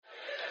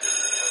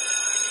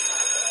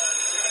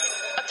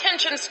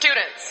Attention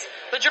students,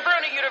 the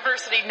Jabroni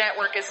University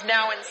Network is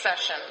now in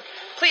session.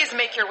 Please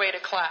make your way to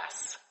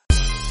class.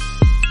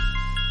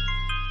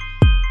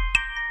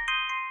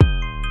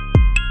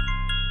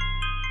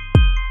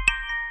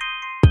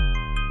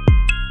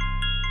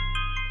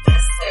 This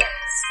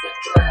is the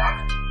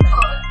Draft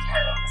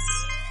Podcast.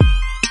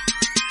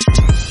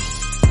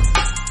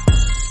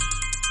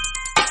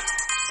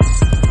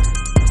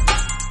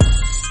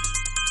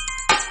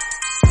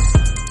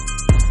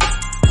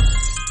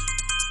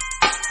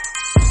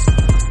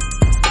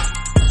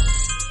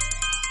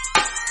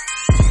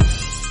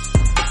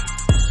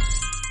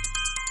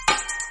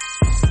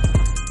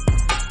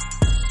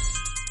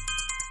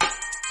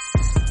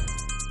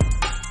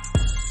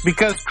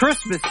 Because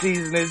Christmas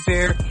season is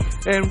here,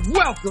 and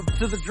welcome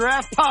to the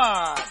Draft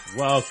Pod.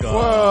 Welcome.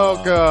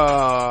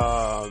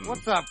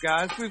 What's up,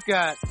 guys? We've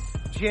got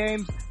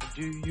James.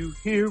 Do you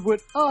hear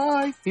what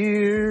I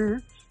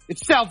hear?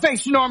 It's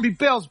Salvation Army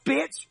bells,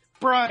 bitch.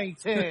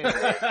 Bryington.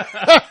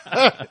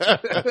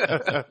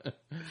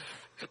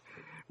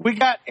 We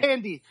got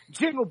Andy,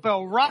 Jingle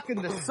Bell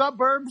rocking the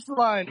suburbs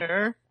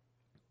liner.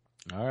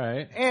 All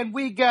right. And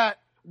we got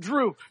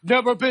Drew,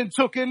 never been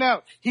tooken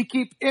out. He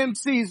keep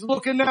MCs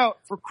looking out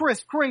for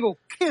Chris Kringle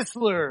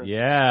Kistler.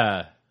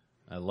 Yeah.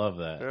 I love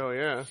that. Hell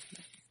yeah.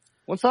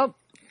 What's up?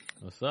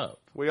 What's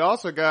up? We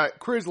also got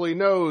Crisley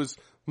Nose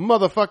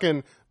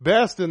motherfucking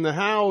best in the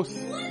house.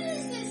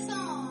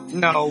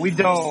 No, we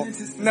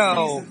don't.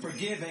 No.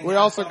 We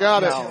also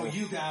got it. No.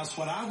 You guys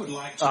what I would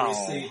like to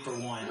receive for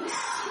once.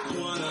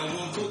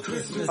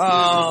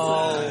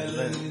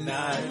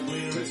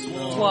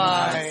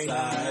 Why?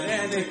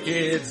 And the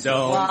kids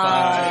don't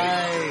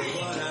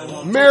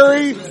Why?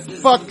 Merry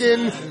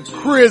fucking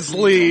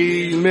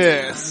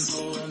Chrisley-ness.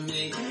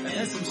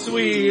 And some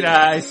sweet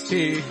iced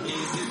tea.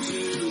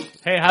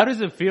 Hey, how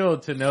does it feel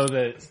to know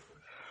that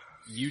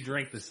you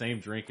drank the same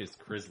drink as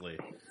Crisley?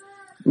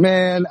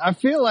 Man, I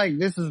feel like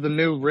this is the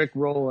new Rick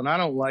roll, and I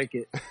don't like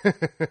it.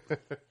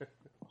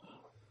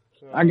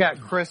 I got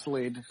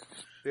Chrisley'd.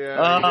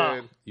 Yeah,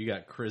 you did. You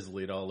got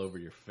Crisley'd all over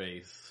your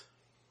face.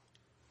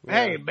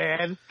 Hey,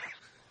 man,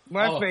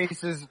 my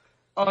face is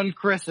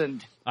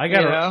unchristened. I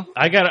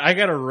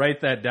gotta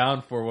write that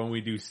down for when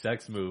we do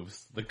sex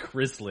moves. The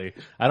Crisley.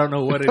 I don't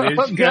know what it is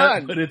Oh, yet,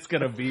 God. but it's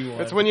gonna be one.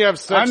 It's when you have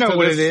sex I know to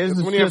what this, it is. It's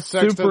It's when you have just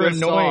sex to super this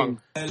annoying.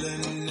 song. It's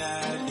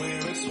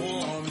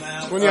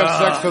when you have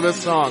sex to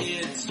this song.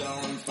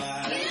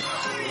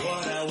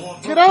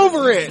 Get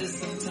over it!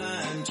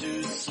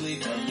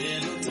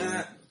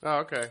 Oh,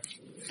 okay.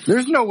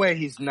 There's no way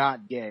he's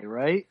not gay,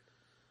 right?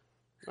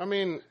 I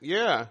mean,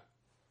 yeah.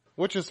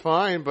 Which is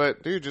fine,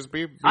 but dude, just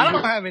be I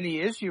don't have any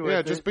issue with it.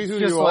 yeah, just be who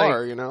It's you like,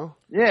 are, you know?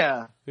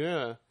 Yeah.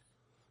 Yeah.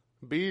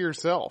 Be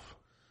yourself.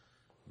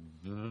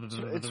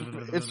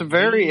 It's a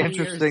very Be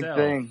interesting yourself.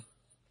 thing.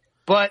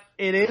 But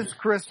it is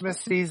Christmas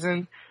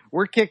season.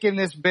 We're kicking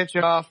this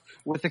bitch off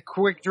with a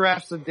Quick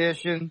Drafts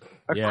edition,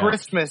 a Yeah.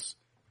 Christmas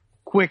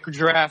Quick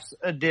Drafts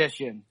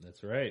edition.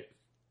 That's right.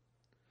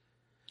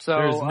 So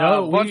There's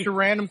a bunch of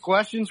random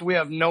questions. We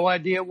have no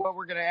idea what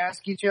we're going to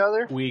ask each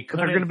other. We But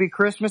they're couldn't- going to be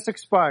Christmas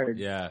expired.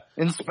 Yeah.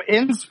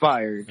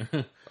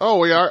 Inspired. Oh,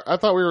 we are. I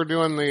thought we were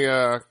doing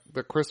the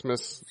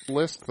Christmas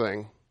list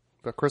thing,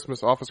 the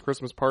Christmas office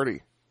Christmas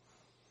party.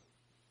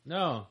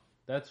 No,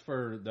 that's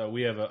for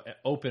we have an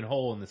open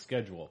hole in the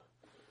schedule.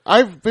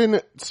 I've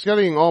been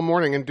studying all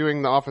morning and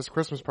doing the office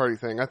Christmas party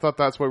thing. I thought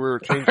that's what we were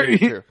changing it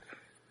to.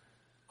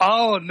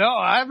 Oh, no.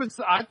 I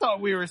thought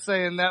we were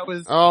saying that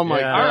was... Oh my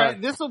Yeah. god! All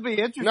right, this will be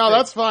interesting. No,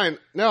 that's fine.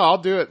 No, I'll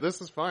do it.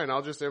 This is fine.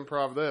 I'll just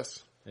improv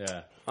this.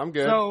 Yeah. I'm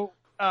good. So,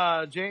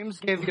 James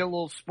gave you a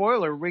little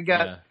spoiler. We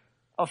got Yeah.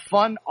 a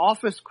fun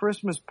office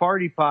Christmas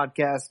party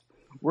podcast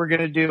we're going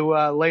to do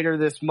later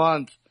this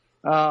month.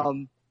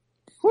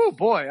 Oh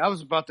boy, I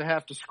was about to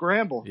have to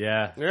scramble.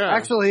 Yeah. yeah,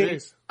 Actually,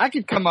 jeez. I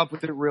could come up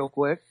with it real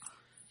quick.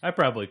 I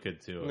probably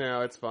could too.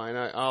 No, it's fine.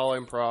 I'll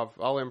improv.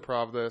 I'll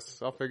improv this.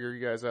 I'll figure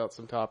you guys out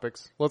some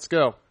topics. Let's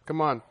go.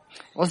 Come on.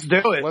 Let's do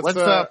it. Let's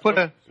put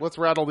a Let's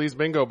rattle these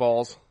bingo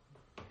balls.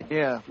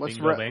 let's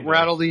Bingo, bingo.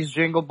 rattle these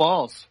jingle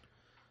balls.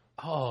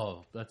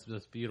 Oh, that's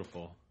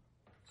beautiful.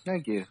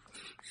 Thank you.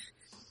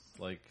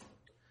 Like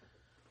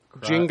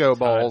Jingo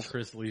balls.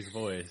 Chrisley's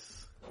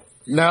voice.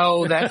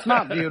 No, that's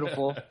not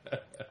beautiful.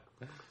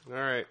 All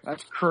right.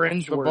 That's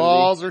cringeworthy. The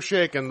balls are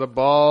shaking. The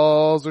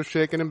balls are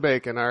shaking and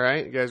baking. All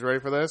right. You guys ready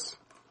for this?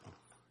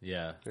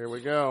 Yeah. Here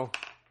we go.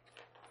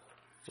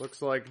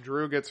 Looks like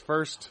Drew gets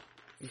first.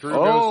 Drew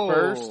Oh. goes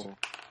first.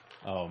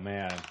 Oh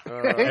man.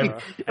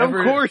 Of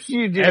course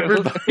you do.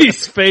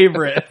 Everybody's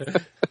favorite.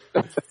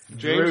 Drew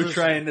James is-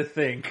 trying to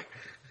think.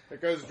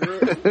 It goes Drew.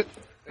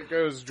 It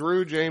goes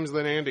Drew, James,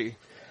 then Andy.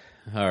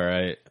 All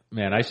right,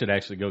 man. I should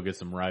actually go get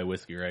some rye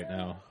whiskey right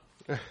now.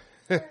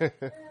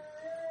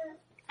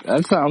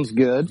 That sounds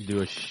good.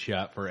 Do a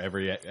shot for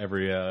every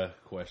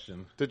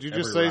question. Did you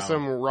Every just say round.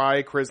 some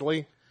rye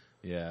Crisley?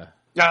 Yeah.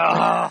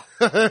 Ah,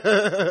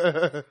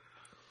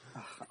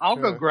 I'll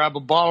go grab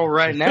a bottle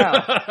right now.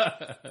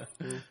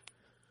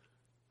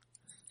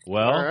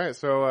 Well, All right,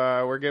 so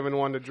we're giving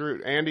one to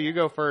Drew. Andy, you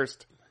go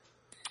first.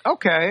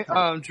 Okay,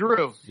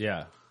 Drew.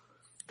 Yeah.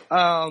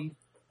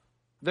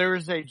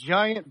 There's a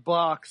giant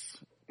box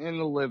in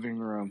the living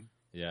room,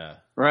 Yeah.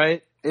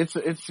 right? It's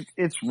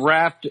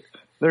wrapped.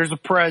 There's a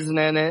present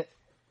in it,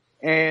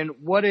 and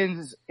what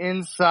is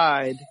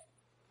inside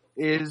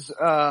is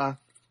a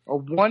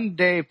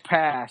 1-day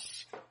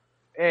pass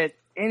at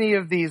any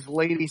of these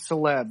lady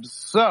celebs.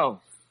 So,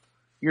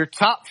 your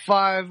top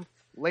 5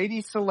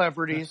 lady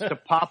celebrities to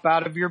pop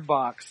out of your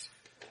box.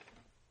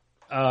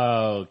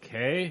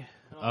 Okay.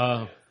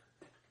 All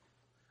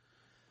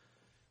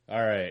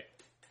right.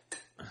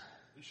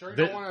 You sure you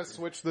don't want to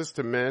switch this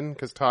to men?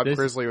 Because Todd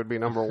Crisley would be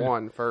number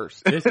 1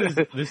 first. This is.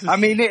 I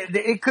mean,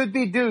 it could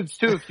be dudes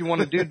too if you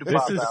want a dude to this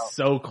pop is out.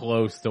 so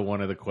close to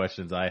one of the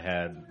questions I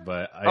had,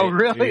 but Oh,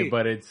 really?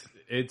 But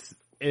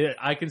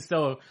I can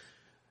still,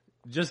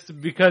 just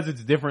because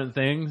it's different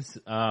things,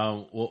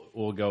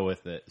 we'll go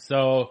with it.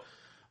 So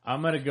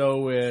I'm gonna go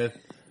with,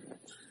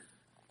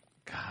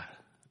 God,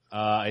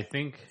 I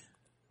think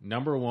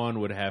number 1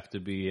 would have to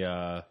be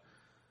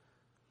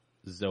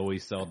Zoe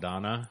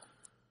Saldana.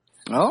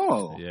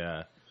 Oh.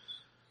 Yeah.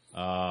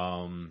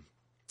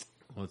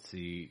 Let's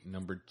see.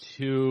 Number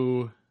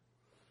 2.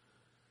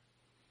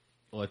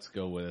 Let's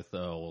go with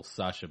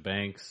Sasha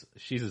Banks.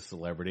 She's a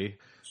celebrity.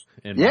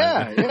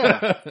 Yeah.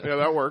 Yeah,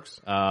 that works.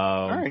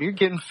 All right, you're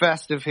getting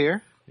festive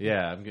here.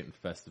 Yeah, I'm getting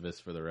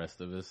Festivus for the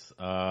rest of us.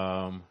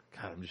 God,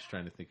 I'm just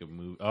trying to think of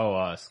movies. Oh,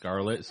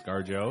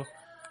 ScarJo.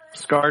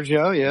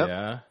 ScarJo, yep.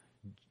 Yeah.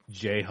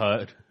 J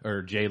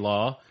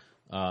Law.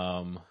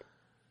 I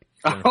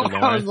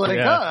was like,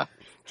 yeah.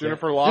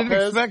 Jennifer didn't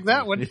Lopez. expect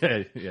that one.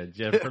 Yeah,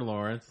 Jennifer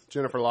Lawrence.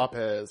 Jennifer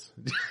Lopez.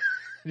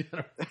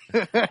 Jennifer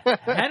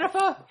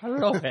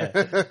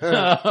Lopez.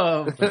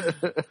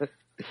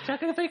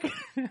 Chocolate fake.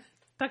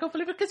 Taco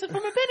flavor kisses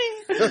from a penny.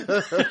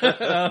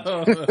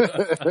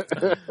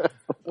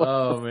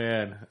 Oh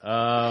man.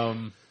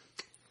 I'm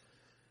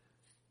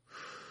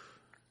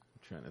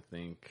trying to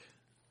think.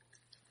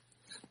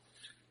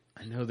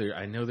 I know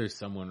there's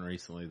someone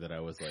recently that I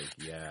was like,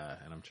 yeah,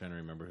 and I'm trying to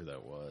remember who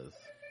that was.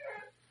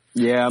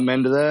 Yeah, I'm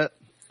into that.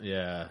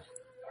 Yeah.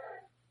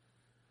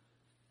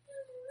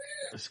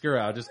 Screw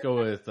it, I'll just go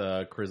with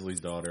Crisley's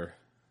daughter.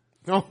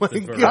 Oh my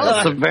Jennifer Oh,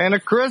 god. Savannah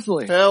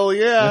Crisley. Hell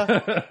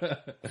yeah.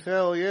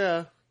 Hell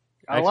yeah.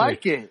 I Actually,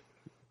 like it.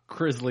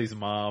 Crisley's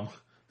mom.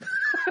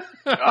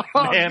 Oh,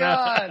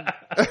 Nana.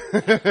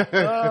 God.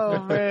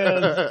 Oh,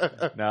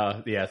 man.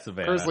 No, yeah,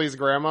 Savannah. Crisley's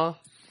grandma.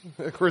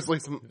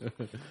 Crisley's.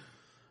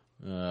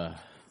 Well.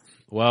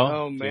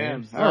 Oh,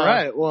 man. James, All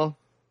right. Well,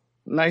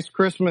 nice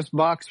Christmas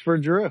box for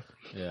Drew.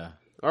 Yeah.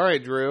 All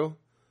right, Drew.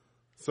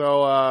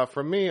 So,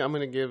 from me, I'm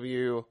going to give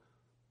you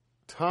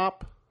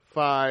top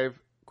 5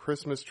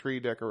 Christmas tree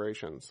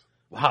decorations.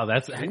 Wow,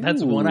 that's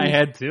one I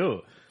had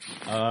too.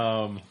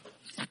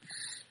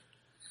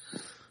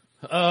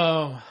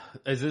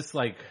 Is this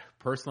like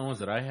personal ones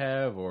that I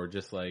have, or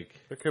just like?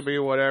 It could be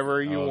whatever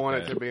you Okay.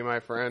 want it to be, my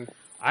friend.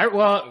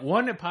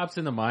 One that pops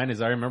into mind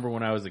is I remember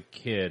when I was a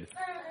kid.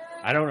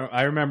 I don't know.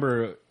 I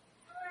remember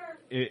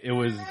there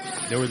was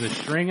a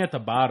string at the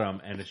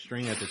bottom and a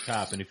string at the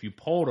top, and if you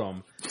pulled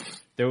them,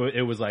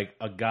 it was like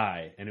a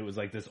guy, and it was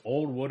like this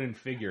old wooden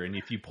figure, and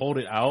if you pulled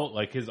it out,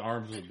 like his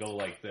arms would go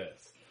like this.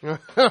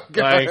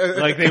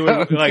 like they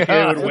would like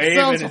it would wave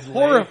Sounds in his leg.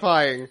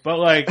 horrifying. But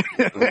like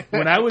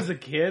when I was a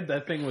kid,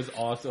 that thing was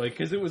awesome. Like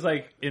because it was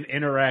like an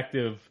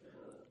interactive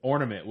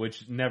ornament,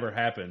 which never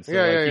happens. So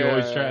you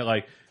always try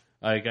like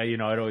I'd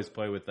always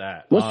play with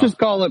that. Let's just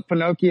call it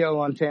Pinocchio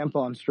on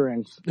tampon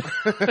strings.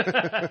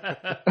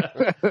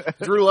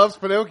 Drew loves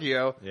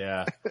Pinocchio.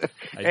 Yeah,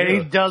 I And he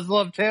do. does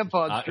love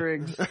tampon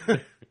strings.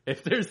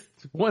 If there's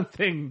one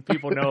thing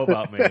people know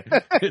about me,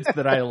 it's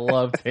that I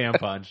love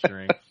tampon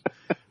strings.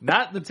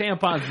 Not the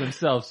tampons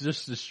themselves,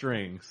 just the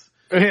strings.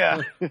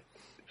 Yeah.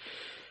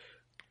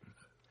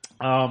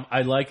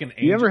 I like an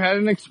angel. You ever had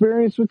an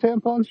experience with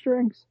tampon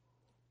strings?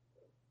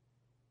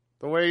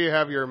 The way you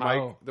have your mic,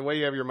 Oh. the way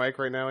you have your mic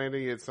right now,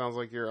 Andy, it sounds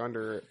like you're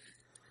under it.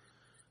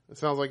 It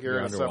sounds like you're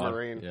in a underwater.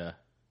 submarine. Yeah,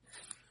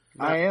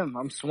 I am.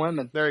 I'm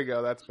swimming. There you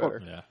go. That's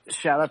better. yeah.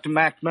 Shout out to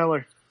Mac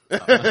Miller. He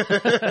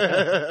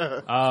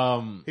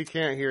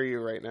can't hear you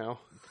right now.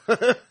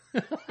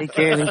 He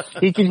can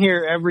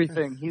hear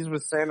everything. He's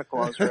with Santa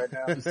Claus right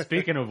now.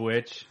 Speaking of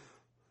which,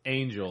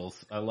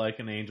 angels. I like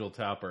an angel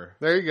topper.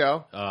 There you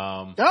go.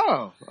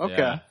 Oh, okay.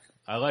 Yeah.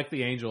 I like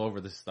the angel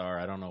over the star.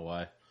 I don't know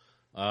why.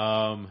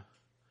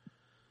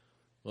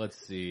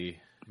 Let's see.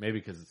 Maybe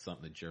because it's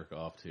something to jerk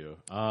off to.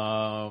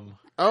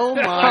 Oh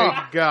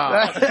my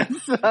god,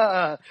 That's,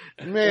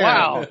 man!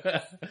 wow.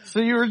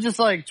 So you were just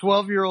like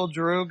 12-year-old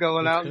Drew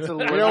going out into the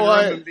living You know room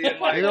what? and being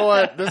like, You know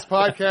what? This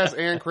podcast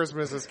and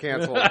Christmas is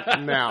canceled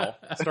now,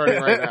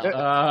 starting right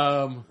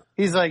now.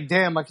 he's like,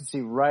 damn, I can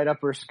see right up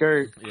her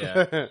skirt.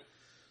 Yeah.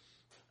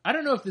 I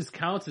don't know if this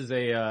counts as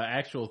a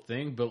actual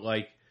thing, but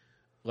like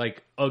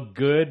a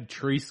good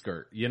tree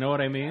skirt. You know what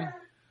I mean?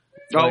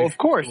 Oh, of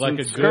course. Like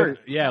a it's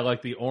skirt. good,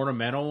 like the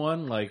ornamental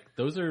one. Like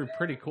those are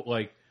pretty cool.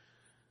 Like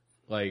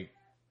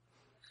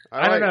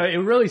I don't know. It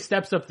really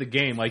steps up the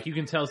game. Like, you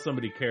can tell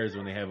somebody cares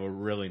when they have a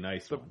really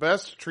nice The one.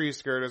 best tree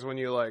skirt is when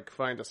you like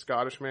find a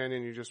Scottish man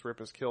and you just rip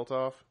his kilt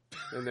off,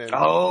 and then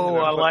Oh,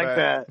 I put like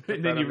that.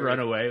 And then you under run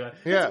it. away. Like,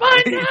 Yeah,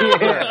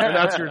 Yeah. and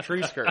that's your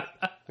tree skirt.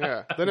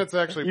 Yeah, then it's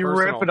actually You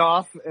personal. rip it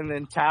off and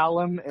then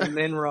towel him and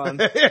then run.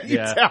 you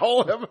Yeah.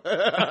 towel him.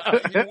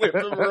 You whip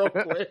him real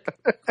quick.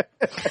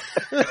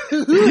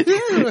 You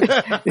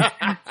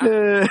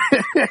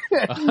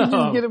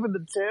get him in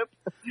the tip.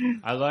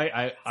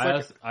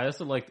 I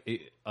also like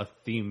a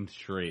themed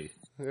tree.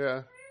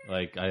 Yeah.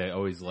 Like, I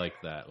always like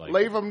that. Like,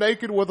 Leave him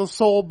naked with a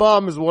sore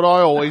bum is what I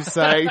always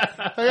say.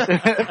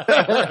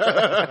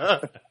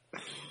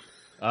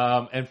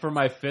 And for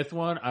my fifth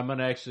one, I'm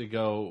gonna actually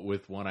go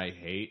with one I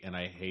hate, and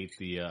I hate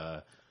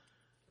the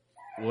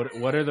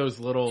what are those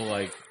little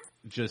like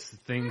just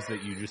things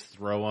that you just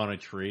throw on a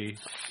tree?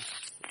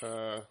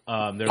 They're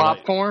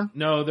Popcorn? Like,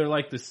 no, they're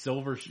like the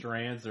silver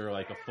strands. They're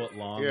like a foot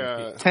long.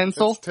 Yeah.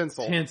 Tinsel? It's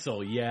tinsel.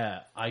 Tinsel, yeah,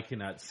 I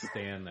cannot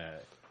stand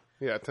that.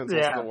 Yeah,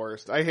 tinsel's Yeah. the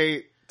worst. I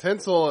hate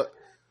tinsel.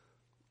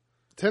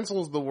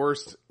 Tinsel's the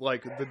worst,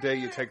 like, the day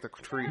you take the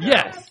tree down.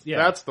 Yes, yeah.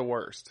 That's the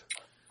worst.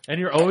 And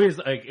you're always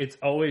like, it's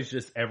always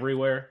just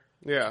everywhere.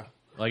 Yeah.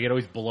 Like, it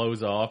always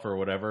blows off or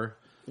whatever.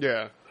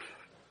 Yeah.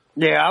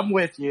 Yeah, I'm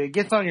with you. It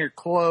gets on your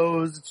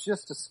clothes. It's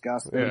just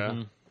disgusting.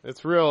 Yeah.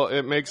 It's real,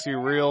 it makes you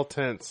real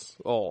tense.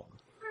 Oh.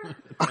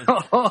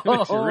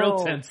 It's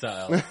real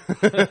tensile.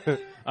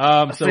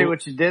 See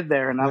what you did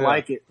there, and I Yeah.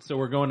 like it. So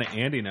we're going to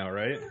Andy now,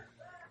 right?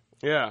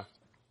 Yeah.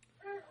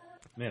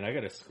 Man, I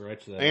gotta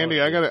scratch that. Andy,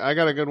 off. I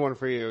got a good one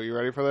for you. You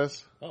ready for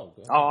this? Oh,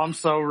 go Oh, I'm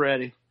so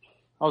ready.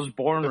 I was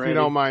born If ready. you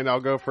don't mind, I'll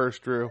go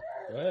first, Drew.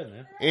 ahead,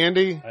 man.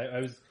 Andy,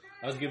 I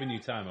was giving you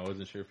time. I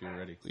wasn't sure if you were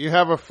ready. you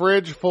have a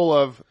fridge full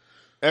of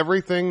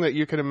everything that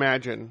you can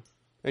imagine,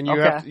 and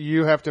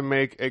you have to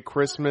make a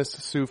Christmas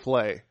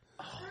souffle.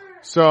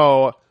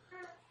 So,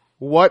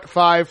 what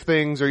 5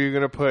 things are you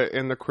going to put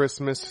in the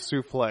Christmas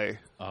souffle?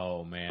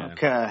 Oh man.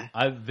 Okay.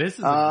 This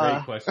is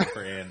a great question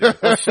for Andy.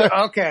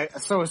 Okay,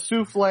 so a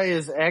souffle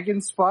is egg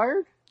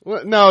inspired?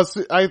 Well, no,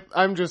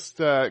 I'm just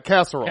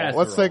casserole.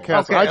 Let's say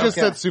casserole. Okay, I just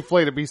okay. said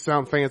souffle to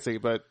sound fancy,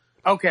 but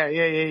Okay,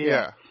 yeah.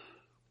 yeah.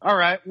 All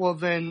right, well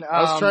then,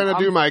 I was trying to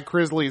do my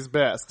Crisley's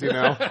best, you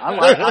know.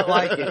 I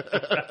like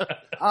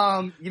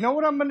it. You know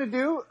what I'm gonna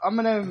do? I'm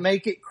gonna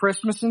make it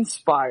Christmas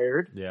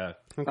inspired. Yeah.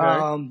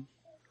 Okay.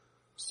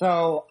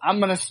 So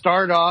I'm gonna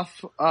start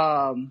off.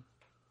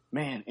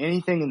 Man,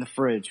 anything in the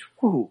fridge.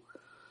 Whew.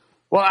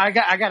 Well, I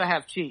gotta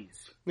have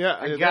cheese. Yeah,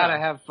 I gotta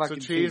have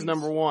fucking so cheese cheese.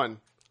 number 1.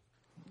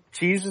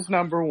 Cheese is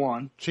number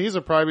 1. Cheese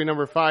will probably be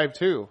number 5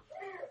 too.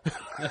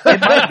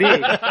 It might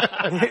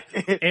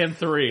be. And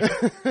 3.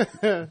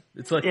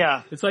 It's like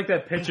Yeah. It's like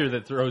that pitcher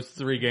that throws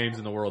 3 games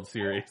in the World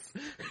Series.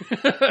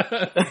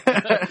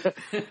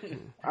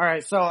 All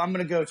right, so I'm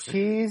gonna go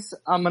cheese.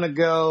 I'm gonna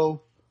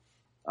go.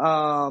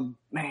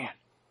 Man,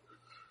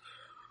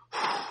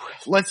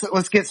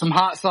 let's get some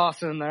hot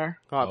sauce in there.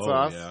 Hot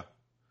sauce. Yeah.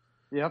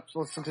 Yep. So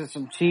let's get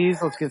some cheese.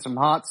 Let's get some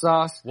hot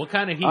sauce. What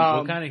kind of heat? Um,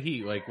 what kind of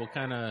heat? Like what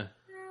kind of?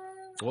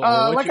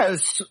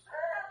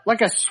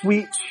 Like a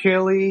sweet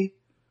chili,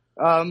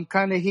 kind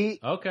of heat.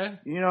 Okay.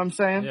 You know what I'm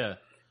saying? Yeah.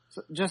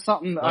 So just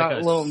something Like a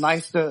little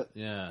nice to.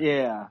 Yeah.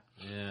 Yeah.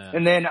 Yeah.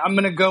 And then I'm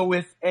gonna go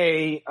with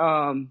a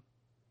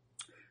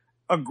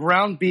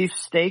ground beef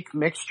steak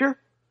mixture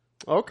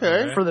Okay.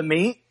 Okay. for the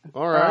meat.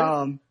 All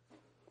right.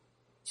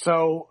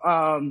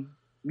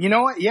 You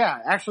know what? Yeah,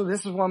 actually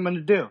this is what I'm going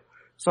to do.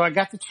 So I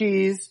got the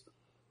cheese.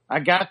 I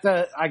got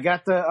the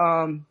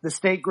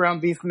steak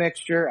ground beef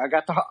mixture. I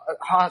got the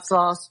hot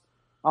sauce.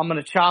 I'm going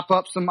to chop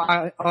up some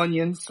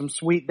onions, some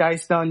sweet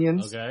diced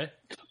onions. Okay.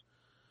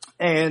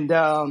 And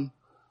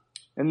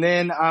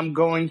then I'm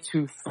going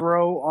to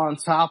throw on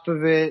top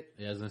of it.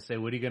 Yeah, I was gonna say,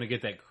 what are you gonna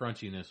get that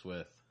crunchiness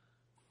with?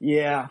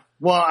 Yeah.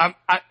 Well,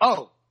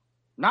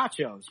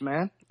 nachos,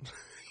 man.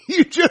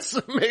 You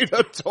just made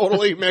a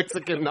totally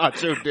Mexican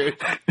nacho dish.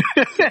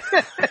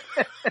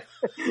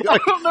 I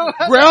don't know.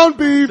 Ground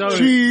beef, So-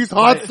 cheese,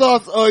 hot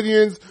sauce,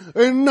 onions,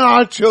 and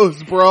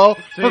nachos, bro.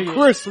 So For you-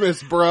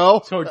 Christmas, bro.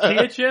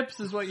 Tortilla chips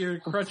is what you're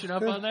crunching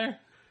up on there?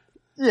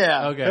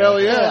 Yeah. Okay. Hell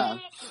yeah. Yeah.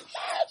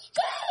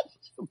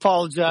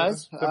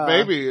 Apologize. The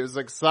baby is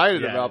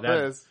excited Yeah, about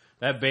this.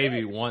 That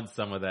baby wants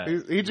some of that.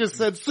 He just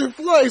said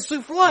souffle,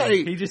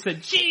 souffle. He just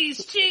said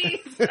cheese.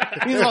 He's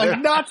like,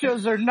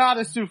 nachos are not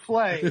a souffle.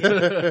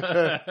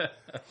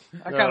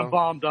 I kind of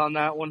bombed on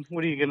that one.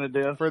 What are you gonna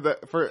do?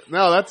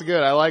 No, that's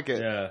good. I like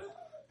it. Yeah.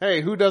 Hey,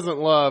 who doesn't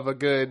love a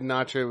good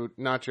nacho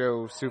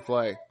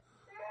souffle?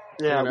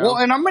 Yeah. You know? Well,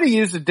 and I'm gonna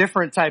use a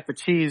different type of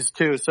cheese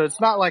too, so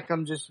it's not like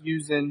I'm just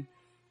using,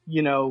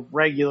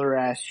 regular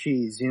ass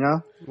cheese.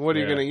 What are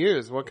you Yeah. gonna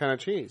use? What kind of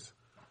cheese?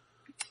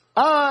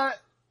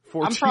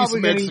 4 I'm cheese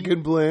probably gonna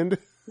Mexican blend.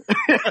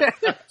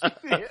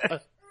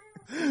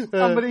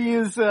 I'm gonna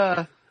use.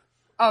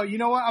 You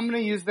know what? I'm gonna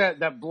use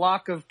that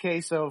block of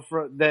queso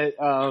that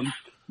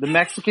the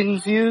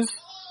Mexicans use.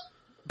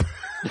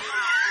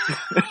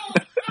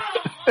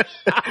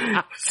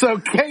 So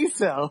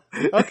queso,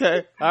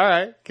 Okay, all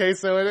right,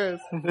 queso it is.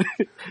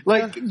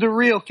 like the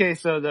real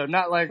queso though,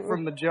 not like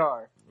from the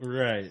jar.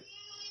 Right.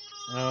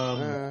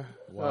 Wow.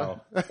 Oh.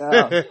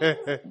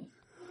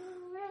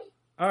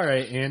 All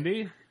right,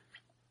 Andy.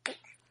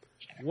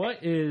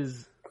 What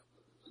is,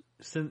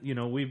 since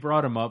we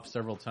brought him up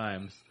several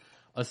times.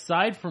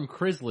 Aside from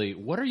Crisley,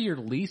 what are your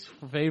least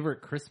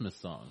favorite Christmas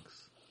songs?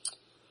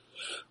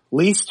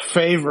 Least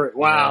favorite?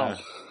 Wow.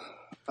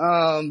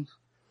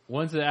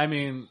 Ones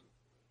that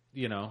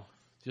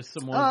just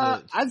some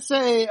ones that. I'd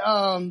say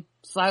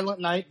Silent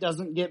Night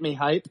doesn't get me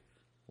hype.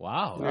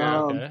 Wow.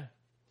 Yeah. Okay.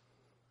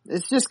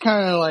 It's just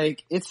kind of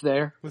like it's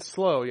there. It's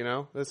slow,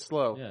 It's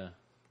slow. Yeah.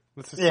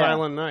 It's a Yeah.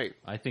 Silent Night.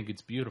 I think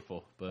it's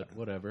beautiful, but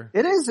whatever.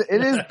 It is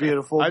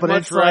beautiful, I'd but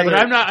much it's like rather-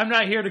 But I'm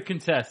not here to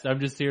contest. I'm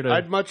just here to.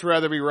 I'd much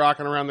rather be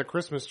rocking around the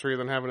Christmas tree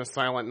than having a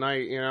Silent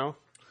Night, yeah.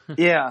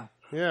 Yeah.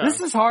 This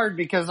is hard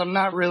because I'm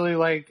not really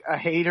like a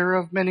hater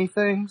of many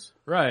things.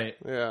 Right.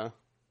 Yeah.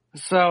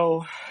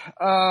 So,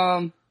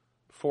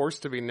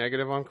 Forced to be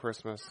negative on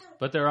Christmas.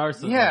 But there are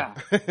some. yeah.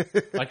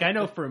 Like I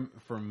know for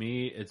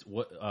me, it's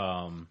what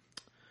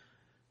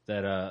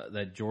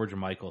that George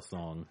Michael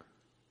song.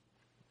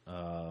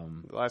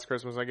 Last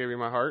Christmas I Gave You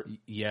My Heart.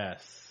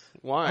 Yes.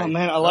 Why? Oh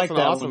man, I That's like an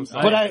that awesome one.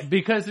 song. But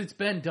Because it's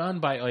been done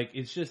by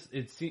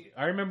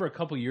I remember a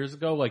couple years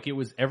ago, like it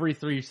was every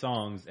 3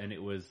 songs and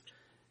it was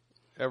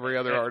Every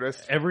other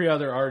artist. every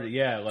other artist.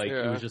 Yeah, like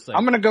it Yeah. was just like,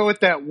 I'm gonna go with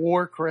that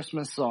War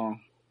Christmas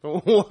song.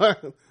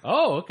 What?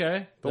 oh,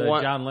 okay. The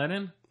one- John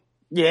Lennon.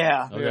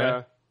 Yeah. Okay.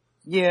 Yeah.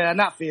 Yeah,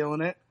 not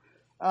feeling it.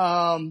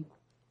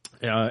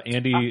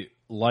 Andy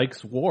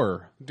likes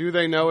war. Do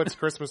they know it's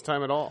Christmas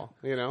time at all?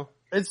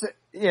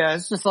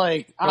 It's just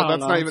like I No, don't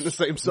that's know. not even the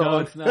same song. No,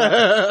 it's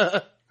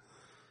not.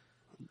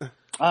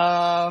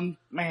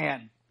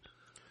 Man,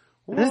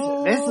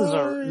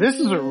 this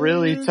is a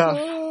really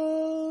tough.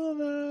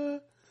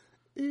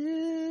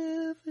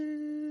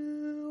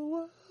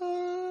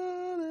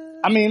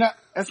 I mean,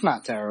 it's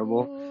not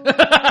terrible.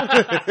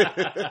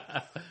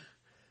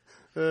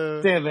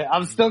 Damn it,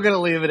 I'm still gonna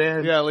leave it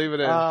in. Yeah, leave it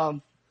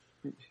in.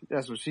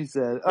 That's what she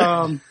said.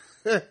 And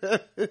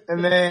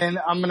then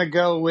I'm gonna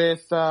go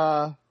with.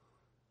 But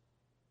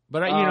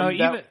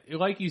that- even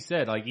like you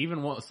said, like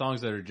even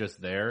songs that are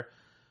just there,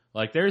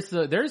 like there's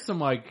some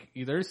like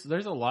there's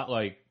a lot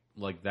like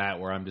that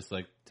where I'm just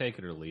like take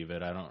it or leave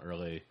it. I don't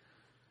really.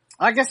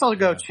 I guess I'll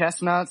go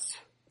Chestnuts,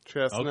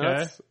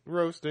 Chestnuts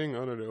roasting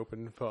on an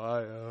open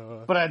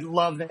fire. but I'd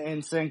love the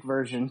NSYNC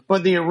version.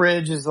 But the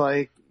orig is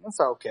like it's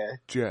okay.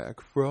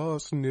 Jack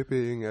Frost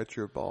nipping at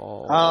your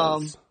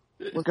balls.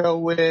 We'll go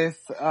with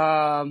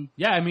Yeah,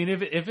 I mean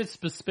if it's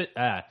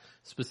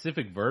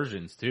specific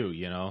versions too,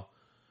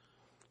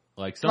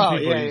 like some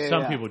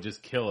people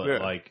just kill it. Yeah.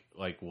 Like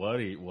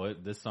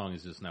what this song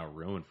is just now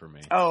ruined for me.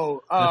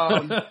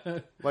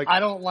 Like I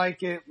don't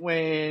like it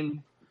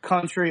when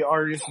country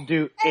artists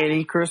do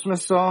any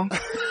Christmas song.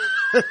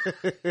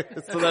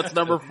 so that's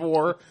number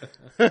 4.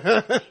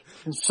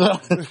 So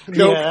Nope.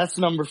 yeah, that's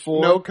number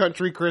 4. No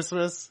country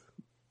Christmas.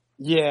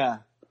 Yeah.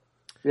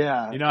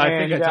 Yeah. I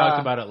think I talked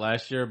about it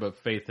last year, but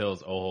Faith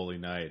Hill's "Oh Holy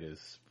Night" is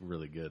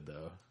really good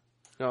though.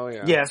 Oh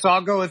yeah. Yeah, so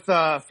I'll go with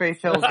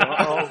Faith Hill's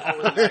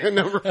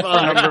number 5.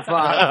 number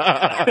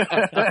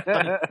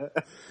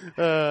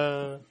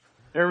 5.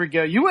 There we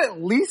go. You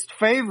went least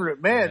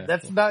favorite, man. Yeah.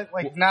 That's not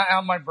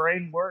how my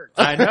brain works.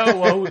 I know.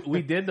 Well,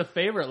 we did the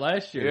favorite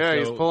last year. Yeah, so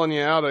he's pulling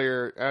you out of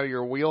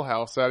your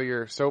wheelhouse, out of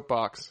your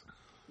soapbox.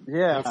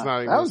 Yeah, That's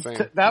not even the same.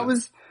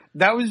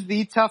 That was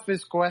the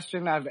toughest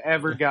question I've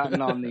ever gotten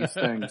on these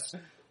things.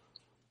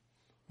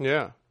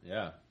 Yeah.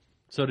 Yeah.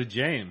 So did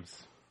James.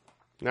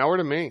 Now we're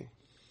to me.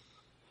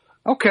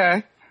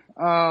 Okay.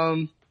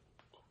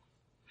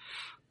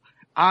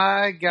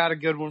 I got a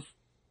good one.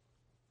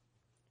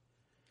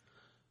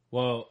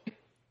 Well,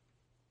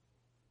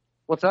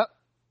 What's up?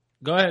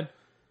 go ahead.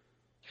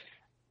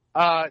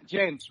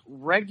 James,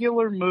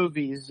 regular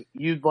movies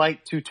you'd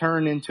like to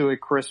turn into a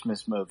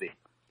Christmas movie.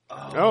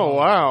 Oh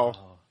wow.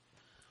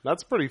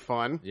 That's pretty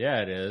fun.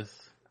 Yeah, it is.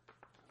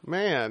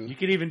 Man. You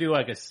could even do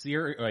like a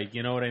series, like,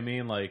 you know what I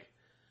mean? Like,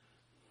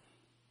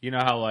 you know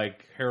how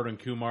like Harold and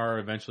Kumar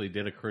eventually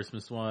did a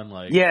Christmas one?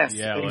 Like, Yes,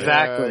 yeah, like-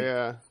 exactly.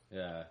 Yeah.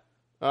 yeah.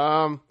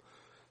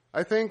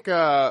 I think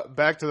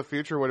Back to the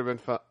Future would have been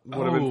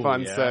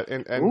fun. yeah. Set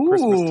in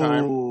Christmas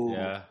time. Ooh.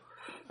 Yeah.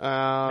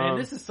 Man,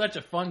 this is such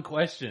a fun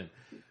question.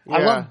 I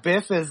yeah. love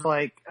Biff as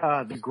like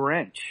the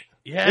Grinch.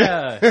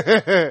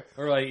 Yeah.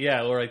 or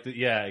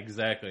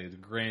exactly. The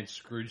Grinch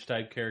Scrooge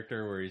type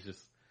character where he's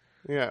just,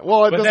 Yeah.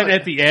 Well, it but doesn't. then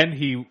at the end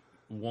he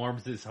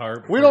warms his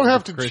heart. We for don't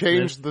have to Christmas.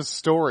 change the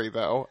story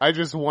though. I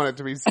just want it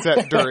to be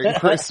set during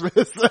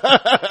Christmas.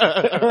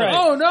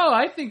 Oh no,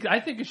 I think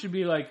it should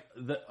be like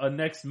a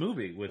next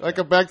movie with Like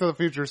them. a Back to the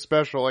Future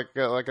special, like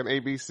an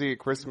ABC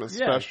Christmas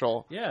Yeah.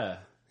 special. Yeah.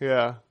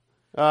 Yeah.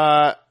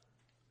 I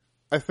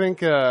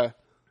think, you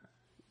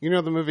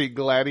know the movie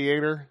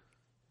Gladiator?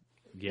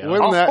 Yeah.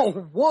 Wouldn't that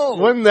whoa!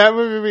 wouldn't that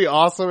movie be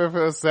awesome if it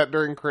was set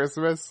during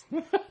Christmas?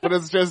 But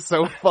it's just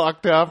so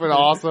fucked up and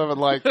awesome and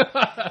like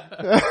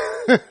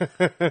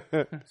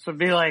So it'd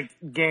be like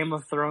Game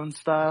of Thrones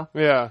style.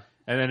 yeah.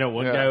 And then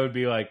one Yeah. guy would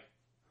be like,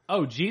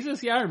 "Oh,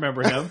 Jesus, yeah, I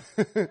remember him."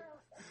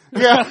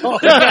 Yeah.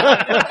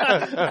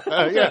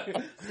 Yeah.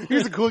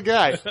 He's a cool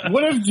guy.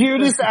 What if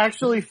Judas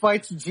actually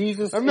fights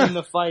Jesus in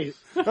the fight?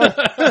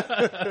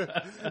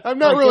 I'm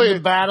not Like really in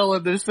the battle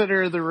in the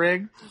center of the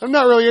ring. I'm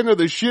not really into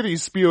the shit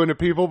he's spewing to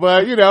people,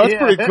 but you know, it's Yeah.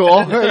 pretty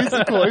cool. He's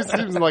cool. He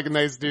seems like a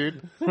nice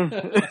dude. He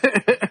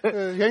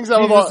hangs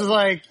out with Jesus is all,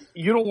 like,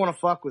 you don't want to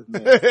fuck with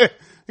me.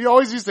 he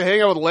always used to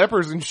hang out with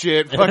lepers and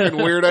shit. Fucking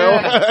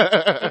weirdo.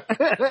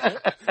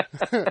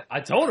 I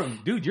told him,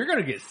 dude, you're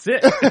gonna get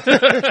sick.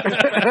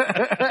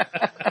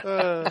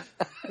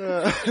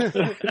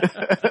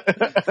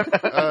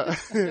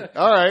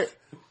 All right.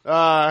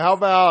 How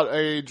about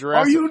a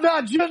Jurassic? Are you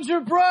not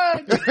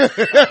gingerbread?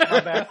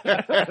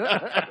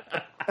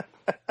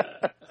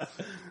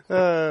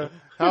 How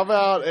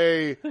about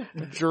a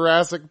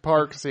Jurassic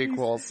Park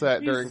sequel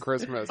set during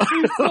Christmas?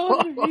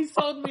 He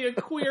sold me a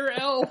queer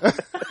elf.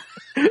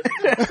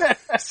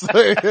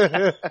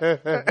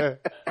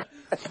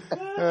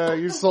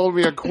 You sold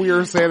me a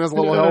queer Santa's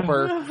Little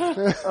Helper.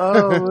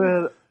 Oh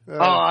man. Oh,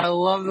 I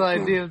love the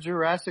idea of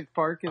Jurassic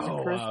Park as a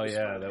Oh, Christmas. wow,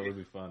 yeah, that would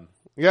be fun.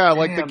 Yeah,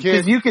 like the kid.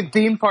 Because you can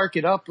theme park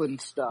it up and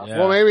stuff. Yeah.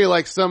 Well, maybe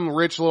like some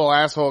rich little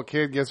asshole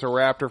kid gets a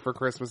raptor for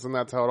Christmas, and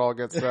that's how it all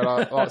gets set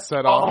off. You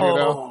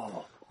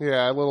know?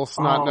 Yeah, a little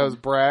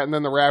snot-nosed brat, and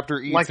then the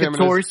raptor eats Like him. a and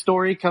Toy his,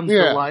 Story comes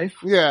yeah, to life.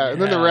 Yeah,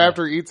 and then the Yeah.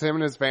 raptor eats him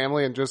and his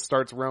family, and just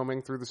starts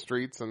roaming through the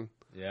streets and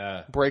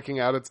Yeah. breaking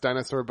out its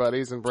dinosaur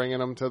buddies and bringing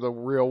them to the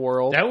real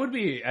world. That would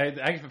be,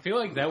 I feel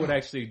like that would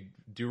actually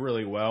do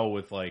really well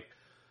with like,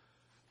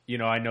 you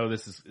know, I know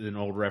this is an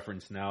old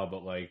reference now,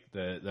 but like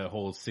the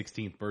whole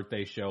 16th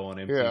birthday show on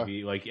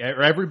MTV, like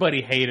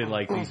everybody hated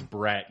like these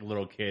brat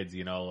little kids,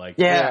 you know, like,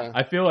 Yeah.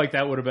 I feel like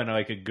that would have been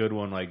like a good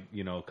one, like,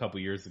 you know, a couple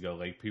years ago,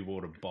 like people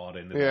would have bought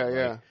into Yeah, that.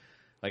 yeah.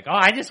 Like, oh,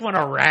 I just want a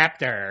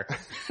raptor.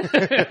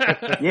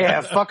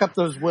 Yeah, fuck up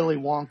those Willy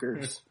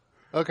Wonkers.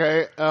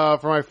 Okay, for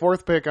my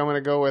fourth pick, I'm going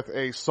to go with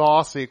a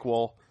Saw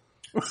sequel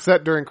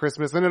set during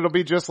Christmas, and it'll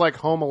be just like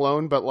Home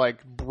Alone, but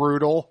like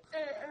brutal.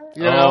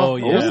 You know, Oh,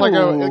 yeah. just like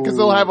because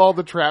they'll have all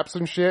the traps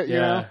and shit. Yeah.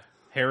 You know,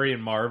 Harry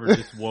and Marv are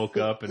just woke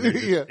up and they're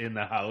just Yeah. in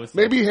the house.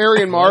 maybe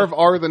Harry and Marv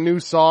are the new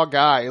Saw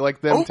guy,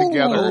 like them Oh.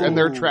 together, and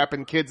they're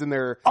trapping kids in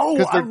there Oh, I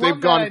love they've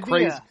that gone idea.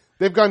 crazy.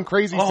 They've gone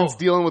crazy Oh. since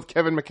dealing with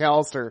Kevin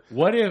McAllister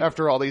What if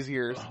after all these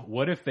years.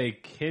 What if they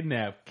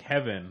kidnap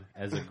Kevin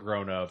as a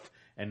grown up,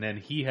 and then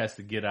he has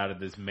to get out of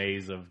this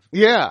maze of?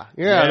 Yeah,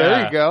 Yeah.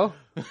 there you go.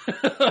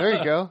 There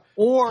you go.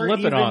 Or Flip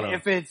it even on 'em.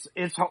 if it's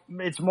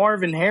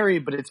Marv and Harry,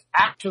 but it's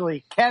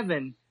actually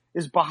Kevin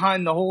is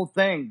behind the whole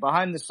thing,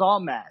 behind the Saw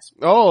mask.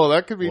 Oh,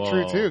 that could be Whoa,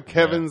 true too.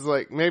 Kevin's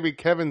like, maybe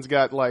Kevin's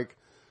got like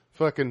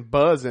fucking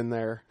Buzz in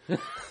there.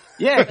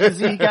 Yeah, because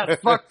he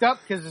got fucked up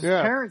because his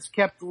Yeah. parents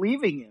kept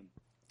leaving him.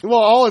 Well,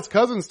 all his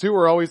cousins too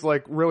were always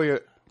like really.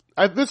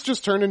 This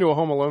just turned into a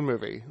Home Alone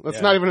movie. That's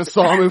Yeah. not even a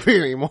Saw movie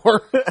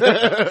anymore.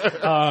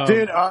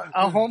 Dude,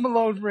 a Home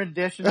Alone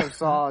rendition of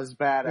Saw is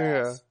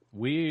badass.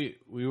 Yeah.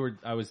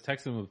 I was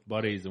texting with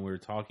buddies and we were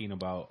talking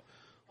about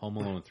Home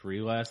Alone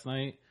 3 last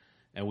night,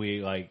 and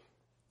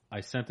I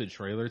sent the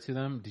trailer to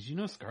them. Did you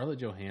know Scarlett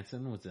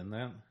Johansson was in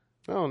that?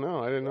 Oh no,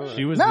 I didn't know that.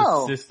 She was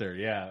No. the sister,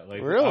 yeah.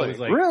 Like, Really? I was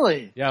like,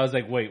 Really? yeah, I was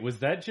like, wait, was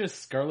that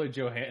just Scarlett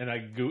Johansson?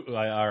 And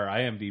our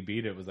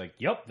IMDb'd it, was like,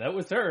 yep, that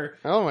was her.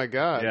 Oh my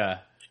god. Yeah.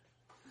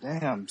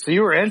 Damn. So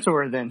you were into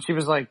her then. She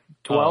was like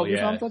 12 Oh, yeah. or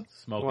something?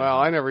 Smoking. Well,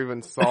 I never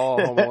even saw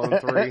Home Alone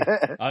 3.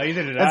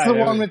 Either did That's I. the It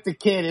one was- with the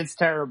kid. It's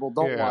terrible.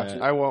 Don't Yeah, watch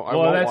it. I won't. I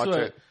well, won't that's watch what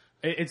it.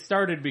 it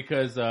started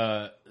because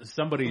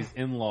somebody's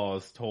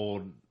in-laws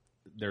told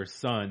their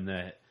son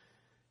that,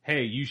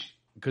 hey,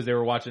 because they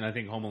were watching, I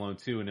think, Home Alone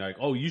 2, and they're like,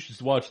 oh, you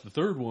should watch the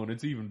third one.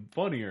 It's even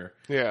funnier.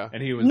 Yeah.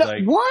 And he was No,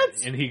 like,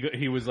 what? And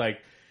he was like,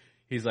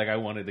 he's like, I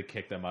wanted to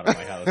kick them out of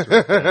my house.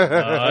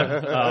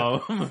 Real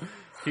quick.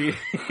 He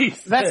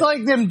said, That's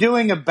like them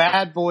doing a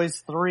Bad Boys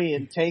 3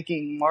 and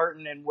taking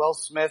Martin and Will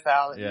Smith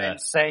out and Yeah. then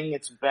saying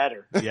it's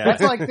better. Yeah.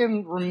 That's like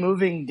them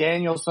removing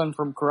Danielson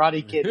from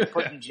Karate Kid and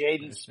putting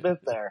Jaden Smith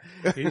there.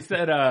 he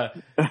said,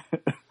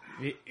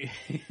 Hey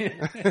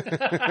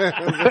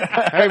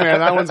man,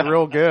 that one's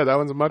real good. That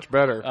one's much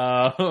better.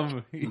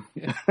 God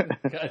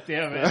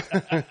damn it.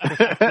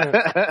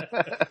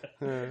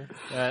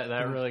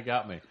 that really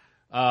got me.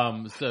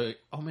 So,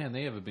 oh man,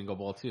 they have a bingo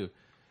ball too.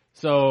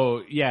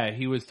 So yeah,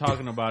 he was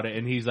talking about it,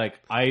 and he's like,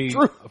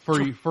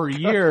 for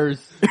years,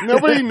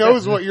 Nobody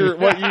knows what you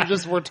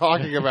just were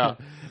talking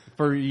about.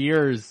 for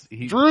years,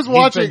 Drew's he's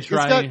watching. been It's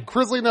trying- got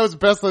Crisley knows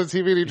best on the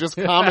TV. And he just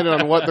commented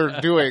on what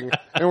they're doing,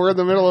 and we're in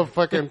the middle of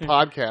fucking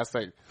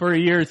podcasting. For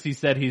years, he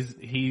said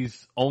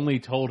he's only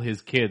told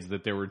his kids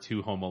that there were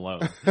 2 Home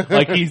Alone.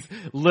 Like he's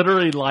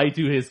literally lied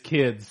to his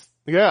kids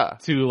Yeah,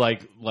 to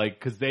like,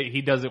 cause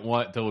he doesn't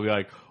want to be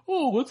like,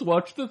 "Oh, let's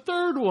watch the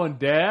third one,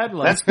 Dad."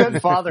 Like, That's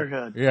good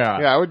fatherhood. yeah.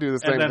 Yeah, I would do the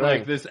same And then thing.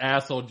 like this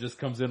asshole just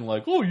comes in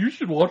like, "Oh, you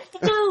should watch the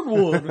third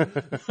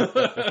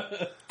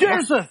one."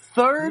 There's a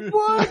third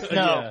one?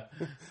 No.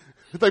 Yeah.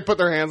 They put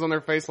their hands on their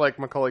face like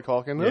Macaulay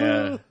Culkin.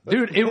 Yeah.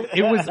 Dude,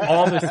 it was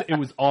all this. It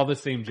was all the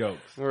same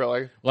jokes.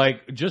 Really?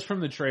 Like just from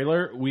the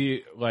trailer,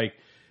 we like,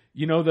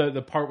 you know,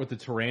 the part with the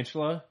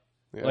tarantula.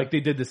 Yeah. Like they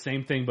did the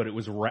same thing, but it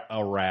was a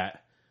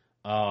rat.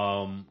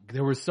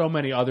 There were so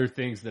many other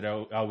things that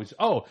I was.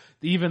 Oh,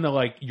 even the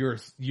like you're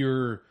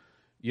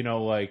you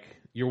know like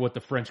you're what the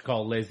French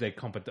call les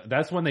compétents.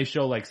 That's when they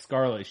show like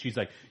Scarlett. She's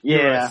like,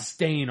 you're Yeah. a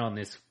stain on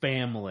this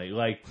family.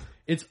 Like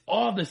it's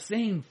all the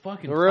same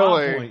fucking plot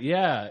Really? point.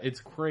 Yeah, it's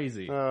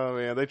crazy. Oh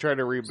man, they tried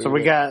to reboot. So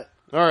we it. got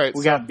all right.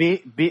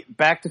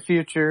 Back to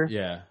Future.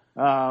 Yeah.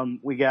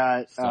 We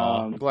got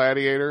Saw.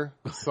 Gladiator,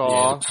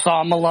 Saw,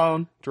 Saw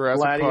Malone, Jurassic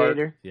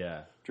Gladiator, Park,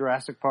 Yeah.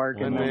 Jurassic Park,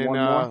 and and then then one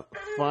more.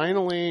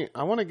 finally,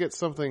 I want to get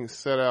something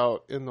set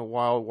out in the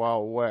Wild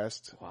Wild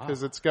West Wow.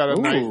 because it's got a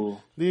nice. Ooh.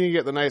 Then you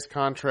get the nice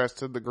contrast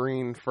to the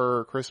green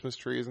fir Christmas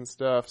trees and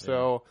stuff.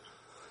 So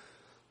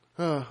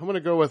I'm gonna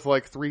go with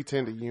like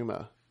 3:10 to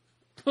Yuma.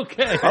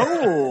 Okay.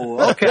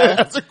 Oh, okay.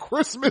 That's a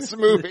Christmas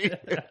movie.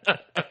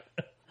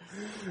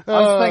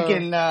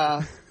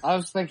 I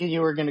was thinking you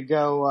were going to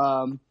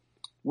go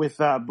with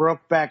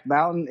Brokeback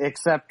Mountain,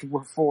 except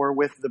for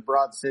with the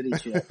Broad City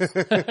Chicks.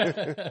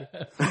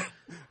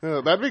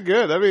 That'd be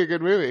good. That'd be a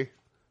good movie.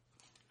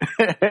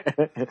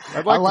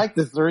 I like like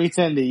the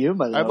 3:10 to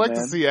Yuma. Though, I'd like man.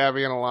 to see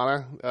Abby and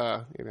Alana,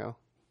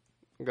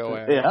 go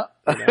at it.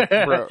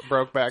 Yeah.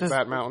 Broke back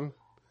that mountain.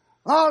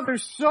 Oh,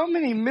 there's so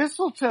many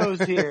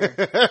mistletoes here.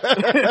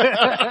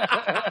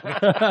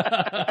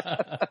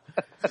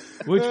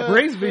 Which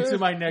brings me to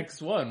my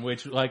next one,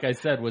 which, like I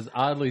said, was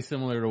oddly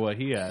similar to what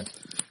he had.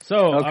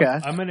 So Okay.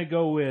 I'm going to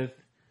go with,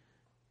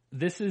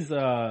 this is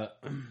Under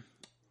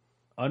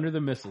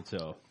the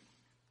Mistletoe.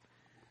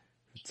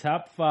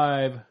 Top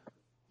 5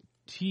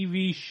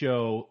 TV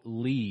show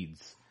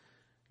leads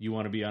you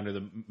want to be under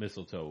the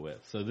mistletoe with.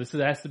 So this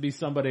has to be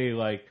somebody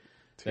like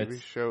TV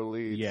show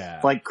leads.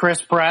 Yeah. Like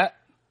Chris Pratt.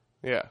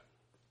 Yeah.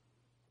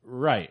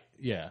 Right.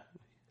 Yeah.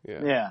 Yeah.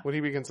 Yeah. Would he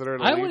be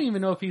considered a I lead? wouldn't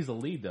even know if he's a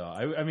lead though.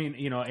 I mean,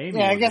 you know, Amy.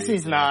 Yeah, I would guess be,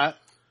 he's so- not.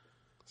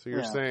 So you're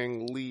Yeah.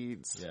 saying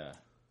leads. Yeah.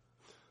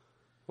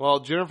 Well,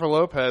 Jennifer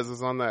Lopez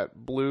is on that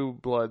Blue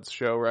Bloods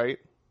show, right?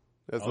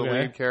 As the Okay.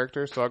 lead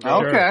character. So I'll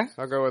go Okay.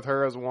 I'll go with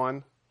her as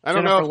one. I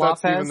don't Jennifer know if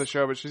that's Lopez? even the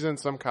show, but she's in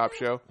some cop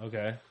show.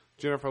 Okay.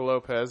 Jennifer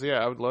Lopez. Yeah,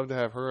 I would love to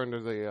have her under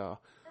the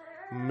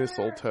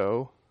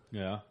mistletoe.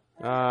 Yeah.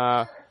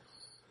 Man.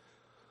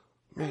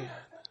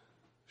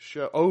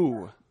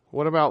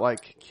 What about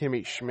like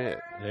Kimmy Schmidt?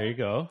 There you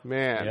go.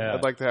 Man, Yeah.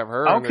 I'd like to have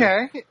her.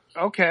 under-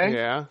 Okay.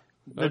 Yeah.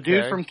 The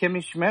dude from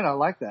Kimmy Schmidt, I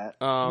like that.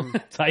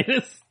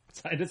 Titus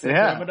and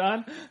Yeah.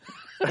 Ramadan.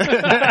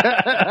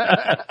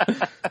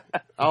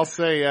 I'll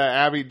say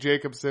Abby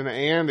Jacobson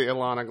and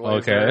Ilana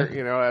Glazer,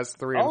 Okay. as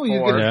 3 and 4. You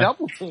get a Yeah.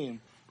 double team.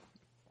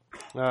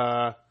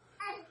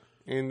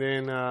 And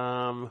then,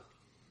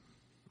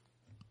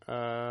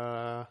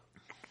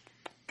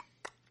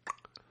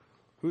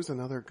 who's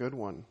another good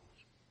one?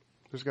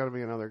 There's got to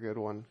be another good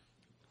one.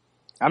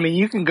 I mean,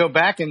 you can go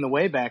back in the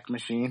Wayback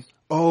Machine.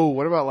 Oh,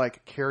 what about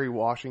like Kerry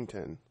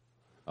Washington?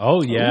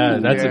 Oh yeah,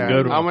 that's Yeah, a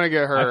good one. I'm gonna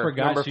get her. I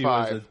forgot number she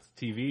 5. was a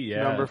TV.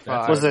 Yeah, Number that's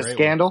 5. a Was it great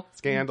Scandal?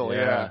 Scandal, one.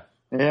 yeah.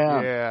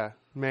 Yeah. Yeah,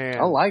 man.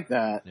 I like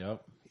that.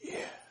 Yep.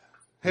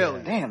 Hell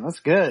yeah. Damn, that's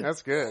good.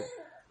 That's good.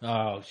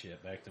 Oh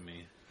shit, back to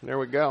me. There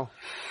we go.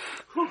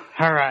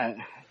 All right.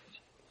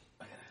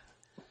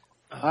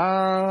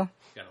 Gotta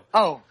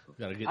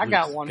get I loose.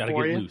 got one Gotta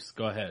for get you. loose.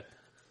 Go ahead.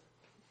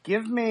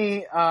 Give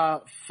me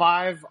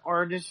 5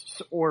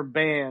 artists or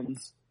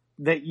bands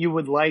that you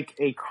would like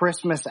a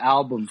Christmas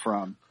album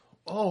from.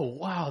 Oh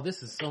wow,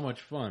 this is so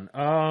much fun.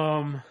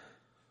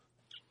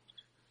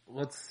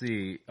 Let's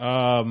see.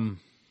 God,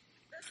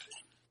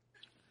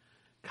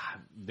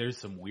 there's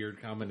some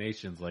weird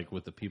combinations like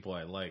with the people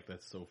I like.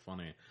 That's so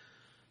funny.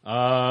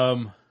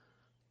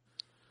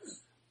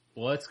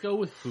 Let's go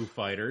with Foo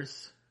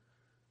Fighters.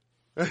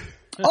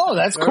 Oh,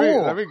 that's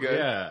cool. That'd be good.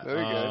 Yeah.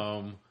 That'd be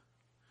good.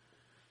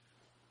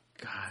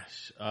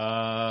 Gosh.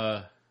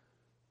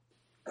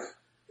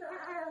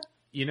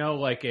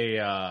 Like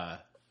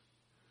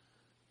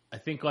I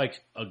think like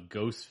a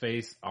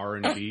Ghostface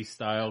R&B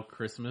style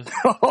Christmas.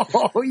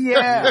 Oh,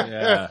 yeah.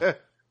 Yeah.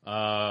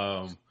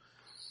 I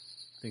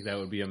think that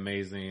would be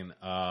amazing.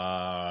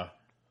 God,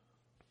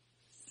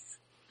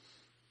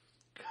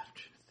 I'm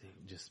trying to think,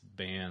 just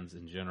bands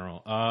in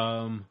general.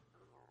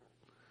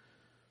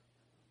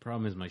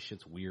 Problem is my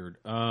shit's weird.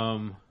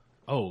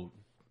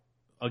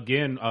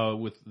 Again,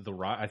 with the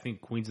rock, I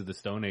think Queens of the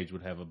Stone Age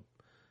would have a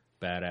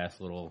badass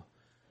little,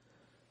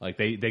 like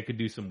they could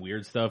do some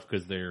weird stuff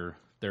because they're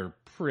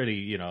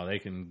pretty, they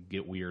can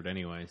get weird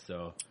anyway.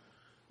 So,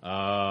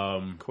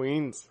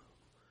 Queens.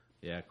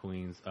 yeah,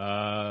 Queens.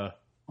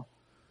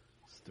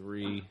 It's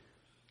 3.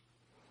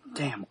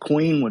 Damn,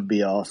 Queen would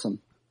be awesome,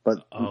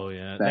 but Oh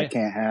yeah, that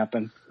can't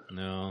happen.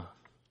 No.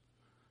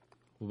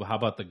 Well, how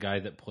about the guy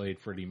that played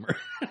Freddie Mercury?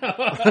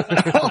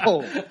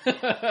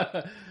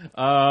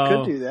 Oh,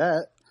 could do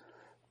that.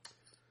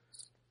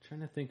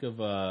 Trying to think of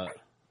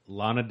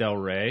Lana Del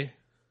Rey.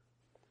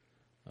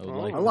 I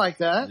like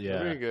that. Yeah.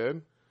 Pretty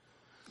good.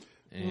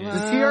 And-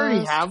 Does he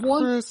already have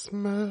one?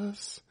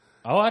 Christmas.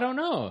 oh, I don't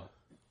know.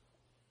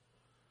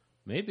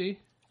 Maybe.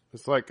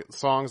 It's like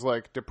songs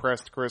like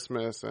Depressed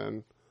Christmas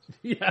and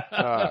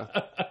Yeah.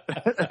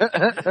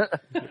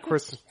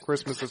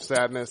 Christmas of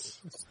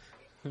Sadness.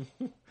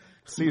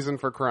 Season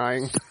for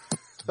Crying.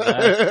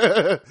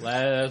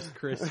 Last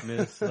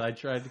Christmas, I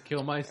tried to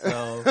kill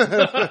myself.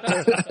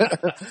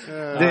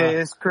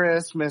 This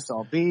Christmas,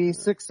 I'll be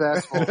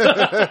successful.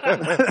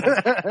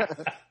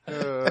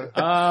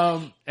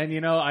 And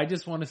you know, I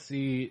just want to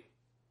see.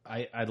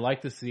 I'd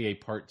like to see a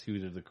part 2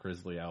 to the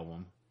Crisley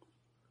album.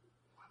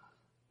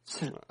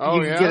 Oh,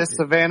 you yeah? can get a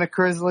Savannah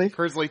Crisley.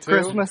 Crisley 2?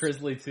 Christmas.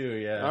 Crisley too,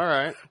 yeah. All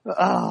right.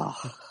 Oh,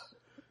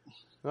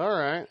 All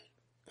right.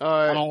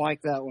 I don't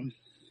like that one.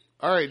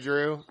 All right,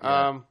 Drew.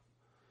 Yeah.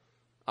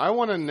 I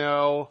want to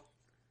know.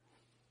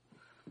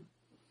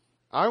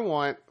 I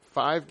want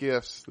 5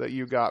 gifts that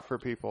you got for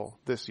people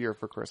this year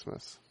for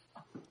Christmas.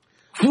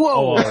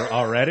 Whoa! Oh,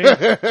 already?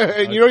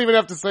 And you don't even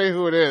have to say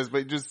who it is,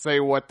 but just say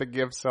what the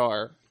gifts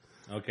are.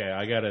 Okay,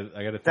 I gotta.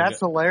 Think That's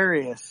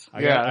hilarious.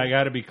 I Yeah.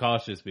 gotta be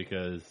cautious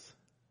because.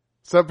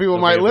 Some people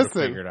They'll might be able to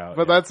listen, figure it out,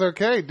 but yeah. that's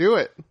okay. Do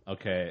it.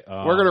 Okay.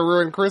 We're gonna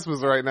ruin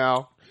Christmas right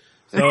now.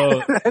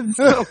 So That's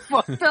so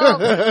fucked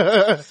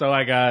up. so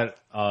I got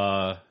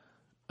a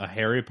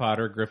Harry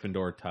Potter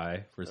Gryffindor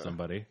tie for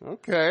somebody.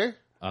 Okay.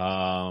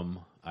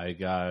 I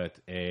got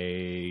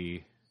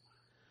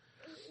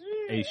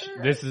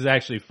this is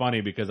actually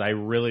funny because I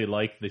really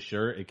liked the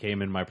shirt. It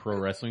came in my pro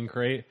wrestling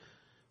crate,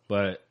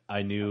 but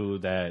I knew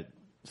that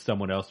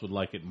someone else would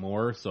like it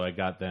more, so I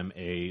got them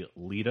a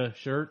Lita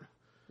shirt.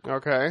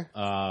 Okay.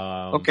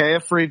 Okay, a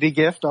freebie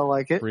gift. I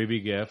like it.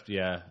 Freebie gift,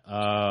 yeah.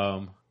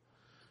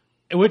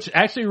 Which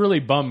actually really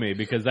bummed me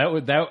because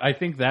I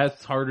think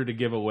that's harder to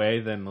give away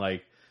than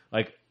like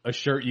a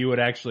shirt you would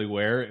actually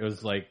wear. It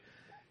was like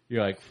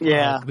you're like, fuck,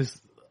 Yeah. this.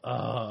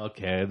 Oh,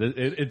 okay.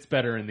 It's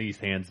better in these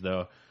hands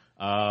though.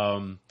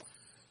 So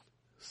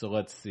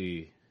let's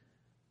see.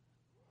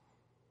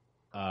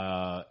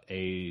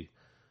 A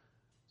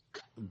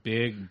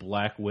big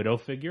Black Widow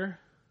figure.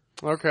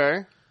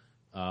 Okay.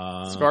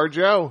 Scar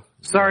Joe.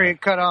 Sorry,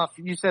 it cut off.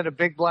 You said a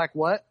big black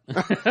what?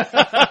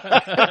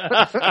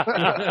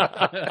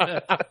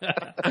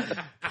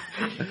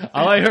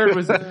 All I heard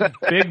was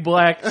big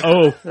black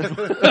oaf.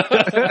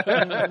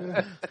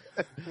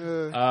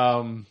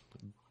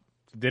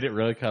 Did it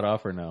really cut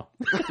off or no?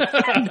 No,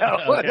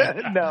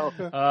 Okay. no,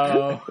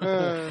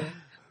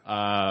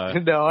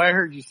 no. I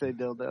heard you say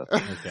dildo.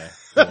 Okay.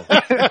 Cool.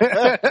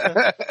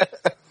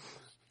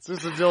 It's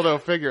just a dildo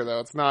figure, though.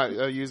 It's not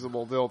a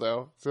usable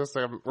dildo. It's just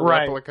a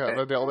Right. replica of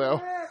a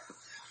dildo.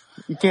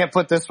 You can't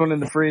put this one in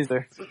the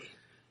freezer.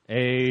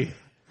 A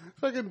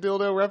Fucking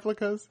dildo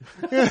replicas.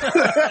 You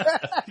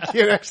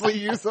can't actually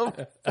use them.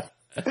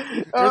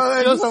 Oh,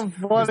 that's just, so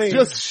funny. It's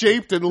just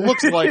shaped and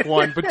looks like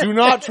one, but do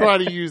not try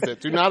to use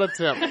it. Do not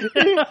attempt.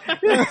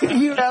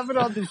 You have it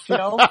on the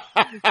shelf.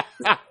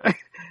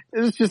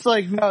 It's just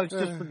like, no, it's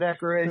just for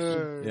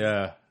decoration.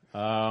 yeah.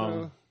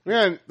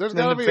 Man, there's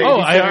Then gotta the be. baby- Oh,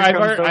 sitter I've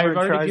comes over and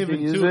already tries to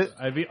given use two. it.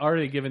 I've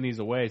already given these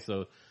away,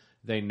 so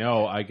they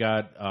know. I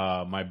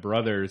got my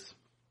brothers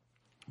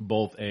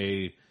both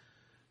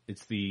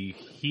it's the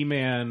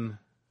He-Man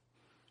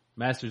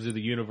Masters of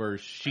the Universe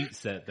sheet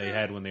set they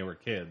had when they were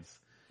kids.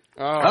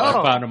 Oh, I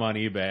found them on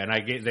eBay, and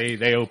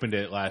they opened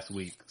it last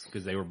week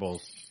because they were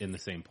both in the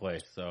same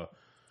place. So,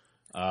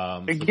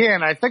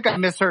 Again, I think I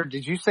misheard.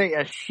 Did you say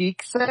a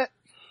chic set?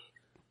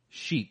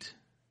 sheet.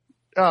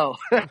 Oh.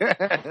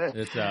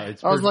 It's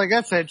I was like,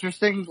 that's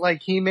interesting.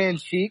 Like He-Man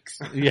Sheiks.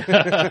 yeah,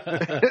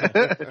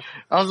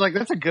 I was like,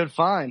 that's a good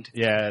find.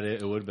 yeah,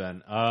 it would have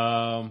been.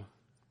 And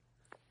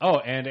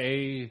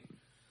a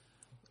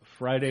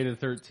Friday the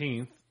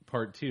 13th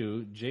Part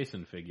 2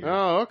 Jason figure.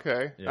 oh,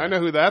 okay. Yeah. I know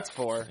who that's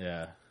for.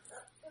 Yeah.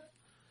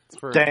 It's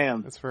for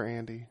Damn. It's for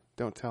Andy.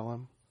 Don't tell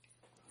him.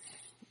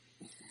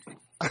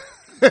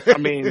 I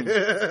mean,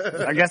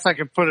 I guess I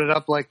could put it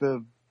up like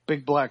the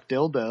big black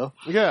dildo.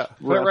 Yeah,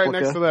 put it right Replica.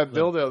 next to that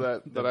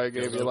dildo that I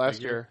gave you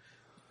last year.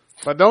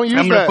 But don't use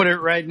I'm going to that. put it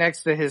right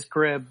next to his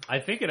crib. I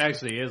think it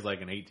actually is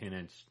like an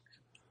 18-inch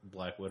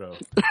Black Widow.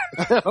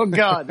 Oh,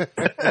 God.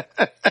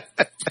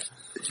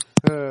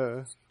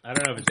 I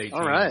don't know if it's 18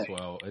 All right. as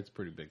well. It's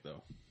pretty big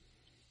though.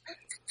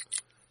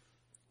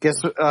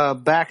 Guess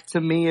back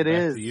to me it Back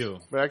is. to you.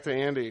 Back to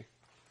Andy.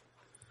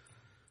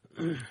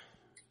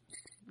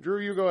 Drew,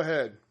 you go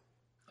ahead.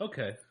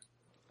 Okay.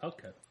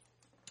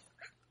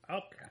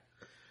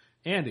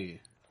 Andy,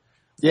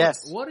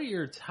 Yes. what are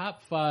your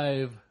top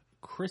 5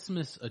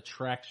 Christmas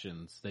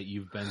attractions that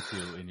you've been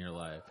to in your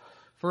life?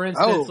 For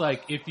instance, Oh.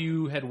 like if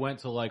you had went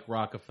to like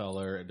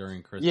Rockefeller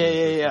during Christmas Yeah, or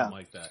yeah. something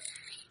like that.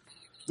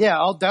 Yeah,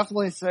 I'll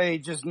definitely say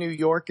just New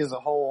York as a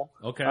whole.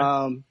 Okay.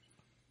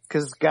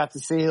 Cause got to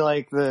see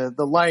like the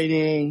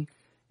lighting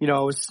it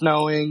was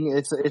snowing.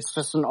 It's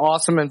just an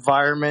awesome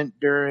environment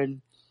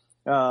during,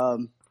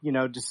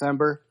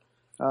 December.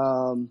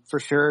 For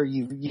sure.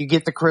 You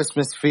get the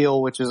Christmas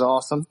feel, which is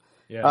awesome.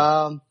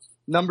 Yeah.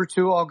 Number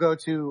 2, I'll go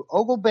to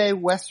Ogle Bay,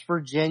 West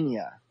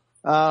Virginia.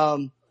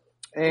 And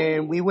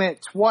we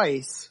went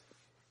twice,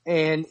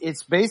 and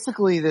it's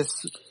basically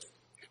this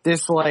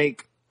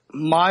like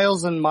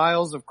miles and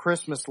miles of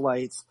Christmas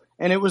lights,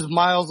 and it was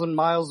miles and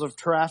miles of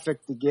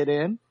traffic to get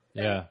in.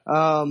 Yeah.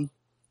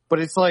 But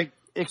it's like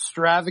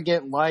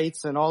extravagant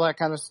lights and all that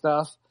kind of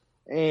stuff.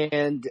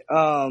 And,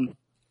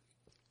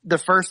 the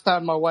first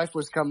time my wife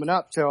was coming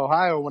up to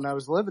Ohio when I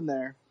was living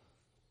there,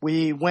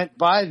 we went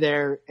by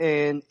there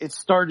and it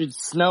started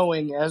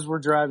snowing as we're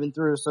driving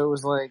through. So it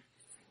was like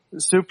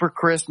super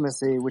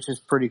Christmassy, which is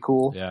pretty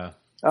cool. Yeah.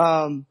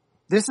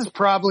 This is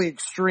probably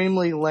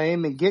extremely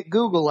lame, and get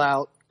Google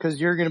out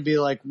because you're going to be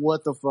like,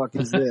 what the fuck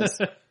is this?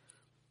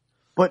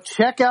 But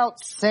check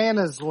out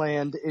Santa's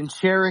Land in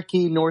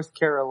Cherokee, North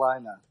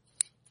Carolina.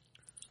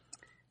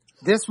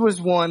 This was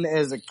one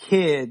as a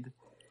kid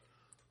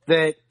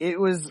that it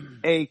was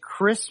a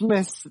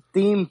Christmas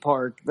theme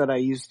park that I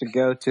used to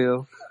go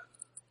to.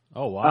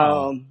 Oh,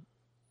 wow.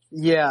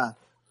 Yeah,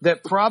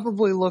 that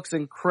probably looks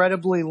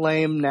incredibly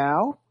lame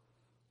now,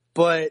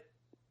 but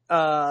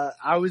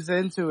I was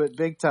into it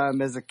big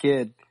time as a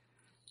kid.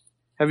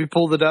 Have you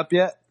pulled it up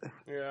yet?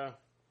 Yeah.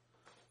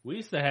 We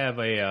used to have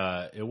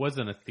it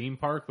wasn't a theme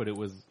park, but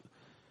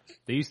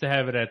they used to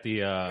have it at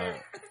the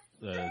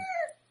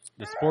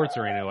sports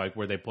arena, like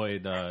where they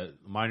played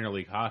minor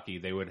league hockey.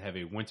 They would have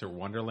a winter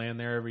wonderland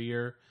there every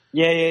year.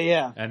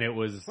 Yeah. And it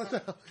was,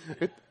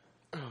 it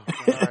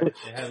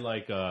had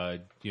like, I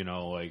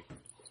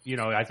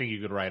think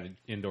you could ride an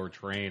indoor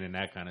train and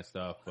that kind of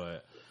stuff,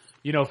 but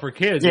for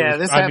kids. Yeah,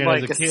 this had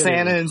like a kid,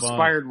 Santa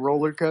inspired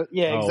roller coaster.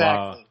 Yeah, exactly.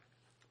 Wow.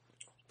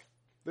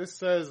 This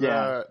says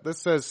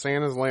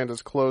Santa's Land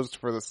is closed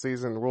for the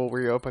season. Will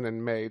reopen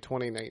in May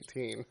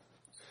 2019.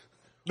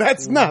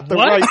 That's not the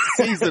right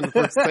season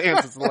for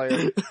Santa's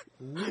Land.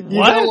 You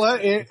know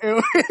what? You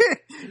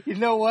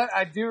know what?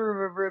 I do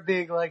remember it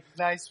being like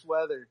nice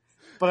weather,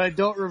 but I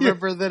don't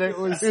remember that it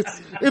was.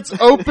 It's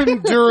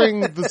open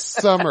during the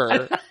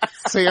summer.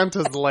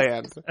 Santa's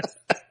Land.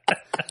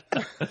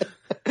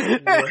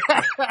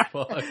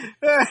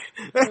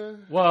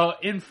 Well,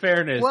 in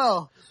fairness,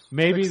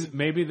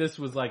 maybe this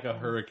was like a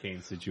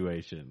hurricane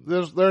situation.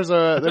 There's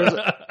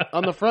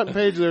on the front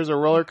page there's a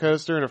roller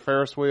coaster and a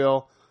Ferris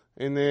wheel,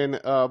 and then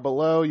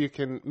below you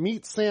can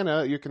meet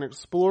Santa, you can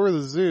explore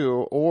the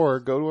zoo, or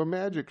go to a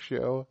magic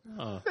show.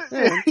 Oh.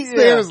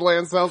 Santa's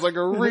Land sounds like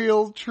a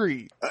real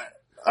treat. It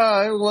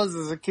was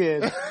as a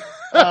kid.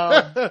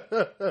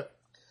 The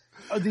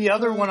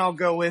other one I'll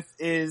go with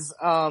is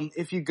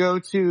if you go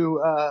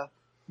to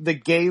the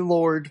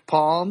Gaylord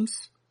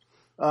Palms,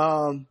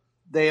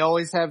 they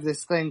always have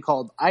this thing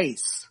called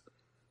ice.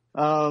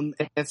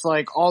 It's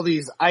like all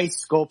these ice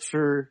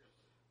sculpture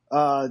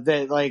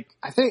that like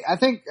I think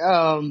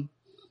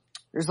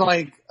there's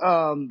like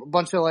a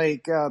bunch of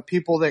like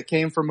people that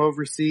came from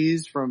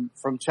overseas from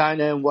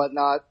China and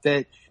whatnot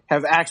that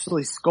have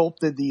actually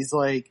sculpted these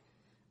like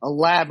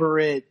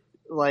elaborate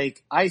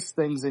like ice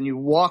things, and you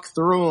walk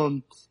through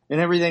them and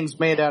everything's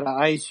made out of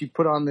ice. You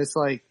put on this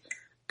like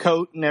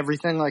coat and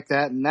everything like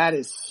that, and that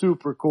is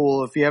super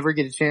cool if you ever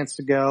get a chance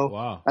to go.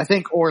 Wow. I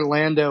think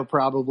Orlando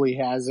probably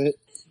has it,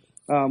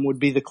 would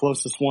be the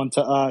closest one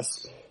to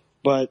us,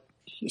 but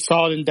you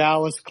saw it in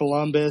Dallas,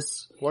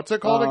 Columbus. What's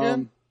it called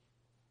again?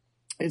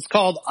 It's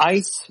called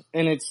Ice,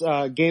 and it's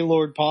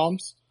Gaylord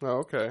Palms.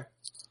 Oh, okay.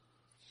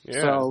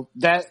 Yeah. So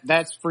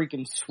that's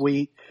freaking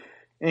sweet.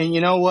 And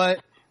you know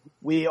what?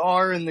 We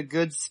are in the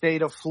good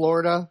state of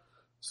Florida,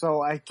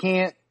 so I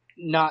can't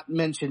not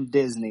mention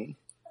Disney.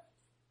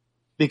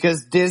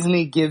 Because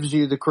Disney gives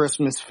you the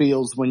Christmas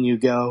feels when you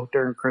go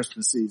during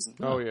Christmas season.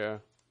 Oh, yeah.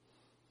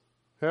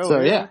 Hell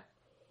so, yeah.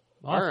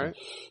 All right.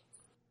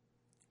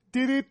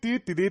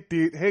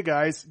 Hey,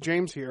 guys.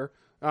 James here.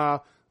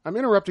 I'm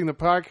interrupting the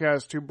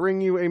podcast to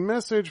bring you a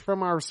message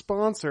from our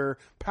sponsor,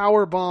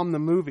 Powerbomb the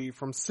Movie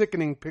from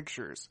Sickening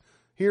Pictures.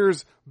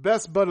 Here's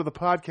best bud of the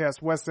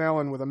podcast, Wes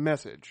Allen, with a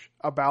message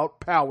about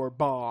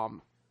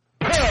Powerbomb.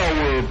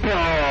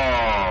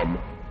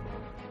 Powerbomb!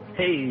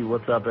 Hey,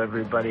 what's up,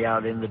 everybody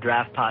out in the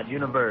Draft Pod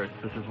universe?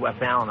 This is Wes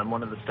Allen. I'm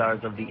one of the stars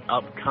of the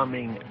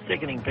upcoming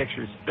Sickening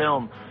Pictures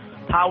film,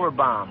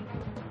 Powerbomb.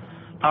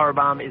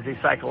 Powerbomb is a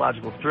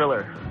psychological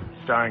thriller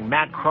starring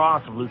Matt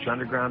Cross of Lucha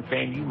Underground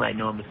fame. You might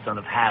know him as Son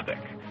of Havoc.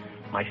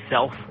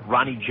 Myself,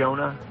 Ronnie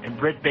Jonah, and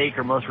Britt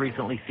Baker, most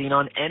recently seen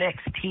on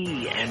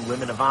NXT and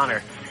Women of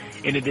Honor.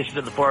 In addition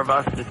to the four of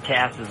us, this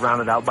cast is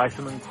rounded out by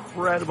some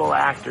incredible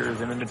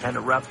actors and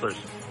independent wrestlers.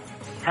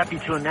 Happy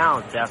to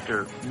announce,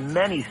 after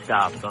many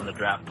stops on the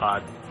Draft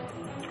Pod,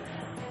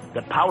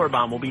 that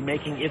Powerbomb will be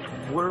making its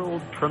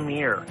world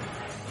premiere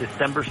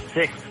December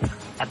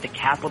 6th at the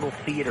Capitol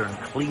Theater in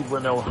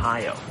Cleveland,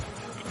 Ohio.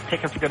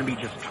 Tickets are going to be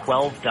just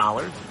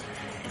 $12.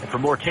 And for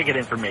more ticket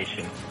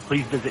information,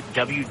 please visit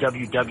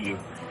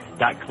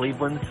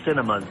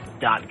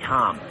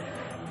www.clevelandcinemas.com.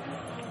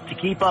 To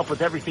keep up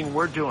with everything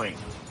we're doing,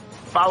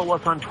 follow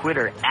us on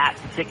Twitter at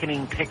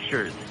Sickening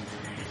Pictures.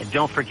 And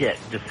don't forget,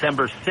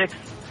 December 6th,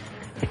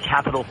 the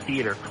Capitol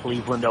Theater,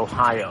 Cleveland,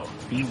 Ohio,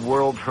 the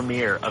world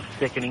premiere of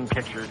Sickening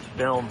Pictures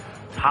film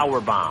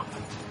Powerbomb.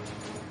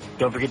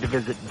 Don't forget to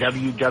visit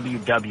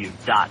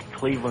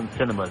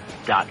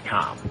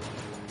www.clevelandcinemas.com.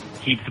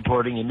 Keep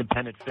supporting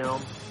independent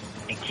films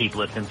and keep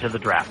listening to the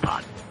Draft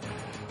Pod.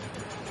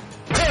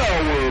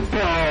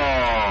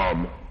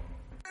 Powerbomb!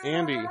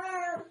 Andy,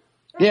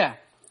 Yeah.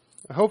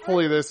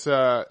 hopefully this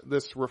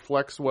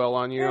reflects well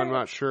on you. I'm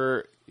not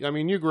sure. I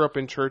mean, you grew up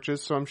in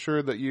churches, so I'm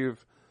sure that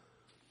you've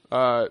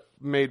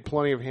made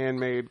plenty of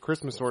handmade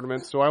Christmas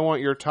ornaments. So I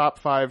want your top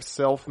 5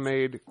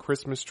 self-made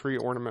Christmas tree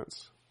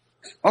ornaments.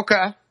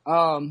 Okay.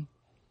 A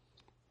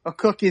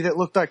cookie that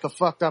looked like a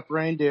fucked up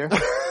reindeer.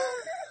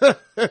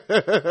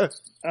 I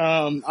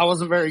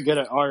wasn't very good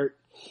at art.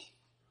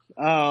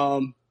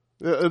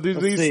 Do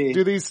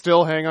these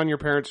still hang on your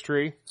parents'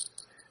 tree?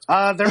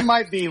 There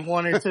might be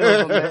one or two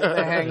of them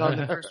that hang on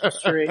the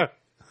Christmas tree.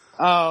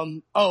 A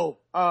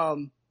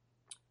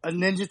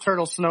Ninja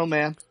Turtle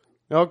snowman.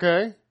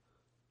 Okay.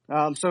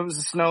 So it was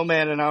a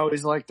snowman, and I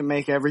always like to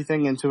make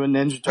everything into a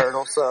Ninja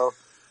Turtle, so.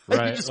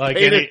 Right, just like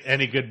painted-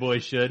 any good boy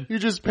should. You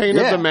just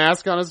painted Yeah. the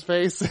mask on his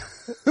face?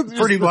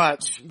 Pretty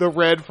much. The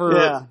red for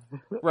Yeah.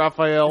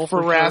 Raphael.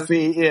 For sure.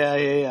 Raffy,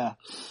 yeah.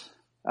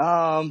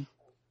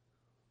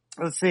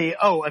 Let's see.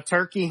 Oh, a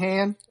turkey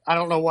hand. I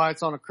don't know why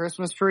it's on a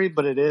Christmas tree,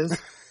 but it is.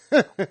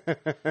 Like,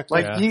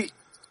 Yeah. you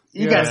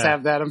Yeah. guys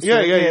have that, I'm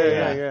sure.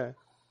 Yeah.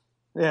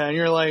 Yeah, and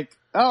you're like,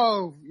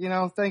 oh,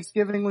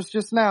 Thanksgiving was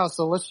just now,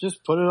 so let's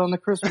just put it on the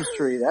Christmas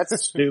tree.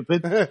 That's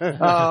stupid.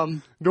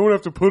 Don't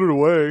have to put it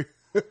away.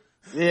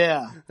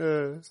 Yeah,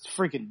 it's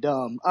freaking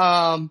dumb.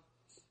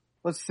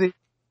 Let's see.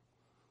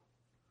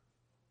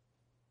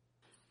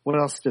 What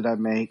else did I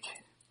make?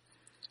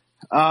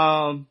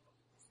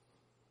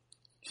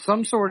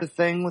 Some sort of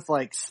thing with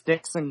like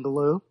sticks and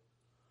glue.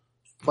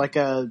 Like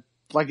a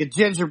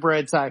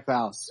gingerbread type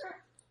house.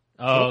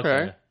 Oh,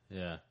 Okay.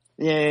 Yeah.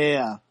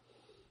 Yeah.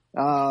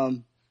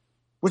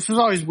 Which was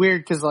always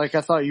weird because like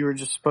I thought you were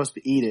just supposed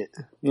to eat it,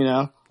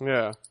 Yeah.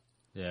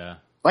 Yeah.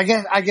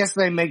 I guess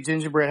they make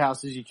gingerbread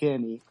houses you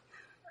can eat.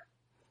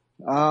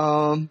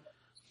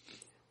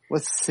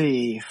 Let's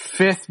see.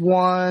 5th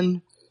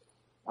one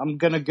I'm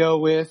gonna go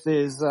with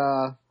is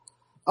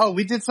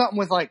we did something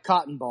with like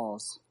cotton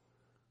balls.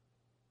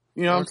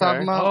 You know what I'm Okay.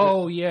 talking about?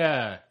 Oh,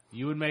 yeah.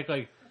 You would make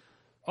like,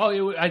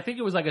 I think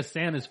it was like a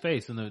Santa's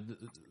face, and the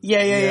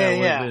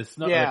Yeah.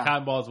 the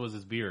cotton balls was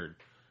his beard.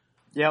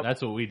 Yep.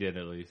 That's what we did,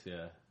 at least.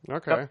 Yeah.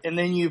 Okay. And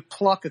then you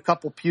pluck a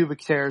couple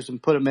pubic hairs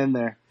and put them in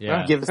there.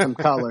 Yeah. Give it some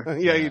color.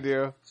 Yeah, you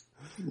do.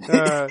 You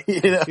know?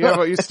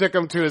 But you stick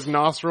them to his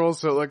nostrils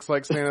so it looks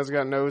like Santa's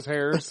got nose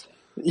hairs.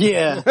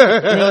 Yeah.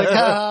 You're like,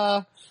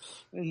 ha.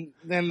 And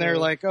then they're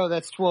like, oh,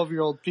 that's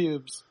 12-year-old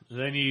pubes.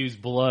 Then you use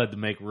blood to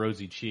make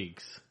rosy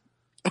cheeks.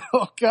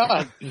 Oh,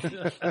 God. And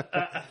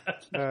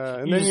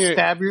You then just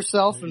stab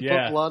yourself and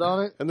Yeah. put blood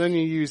on it? and then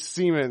you use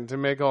semen to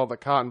make all the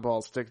cotton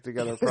balls stick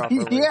together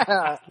properly.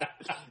 Yeah.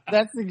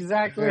 That's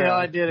exactly Yeah. how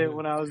I did it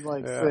when I was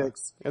like Yeah.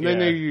 6. And then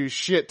Yeah. you use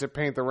shit to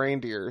paint the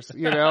reindeers,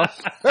 you know?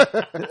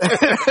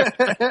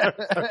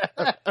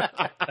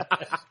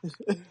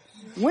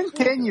 When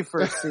can you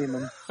first see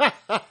them?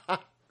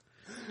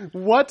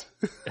 What?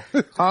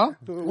 Huh?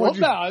 Well,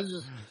 no, I was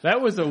just...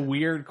 That was a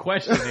weird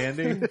question,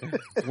 Andy.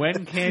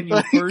 When can you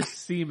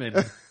first semen?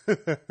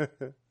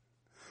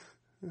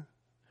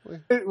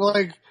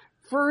 Like,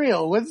 for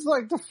real, when's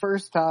like the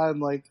first time,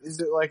 like, is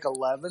it like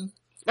 11?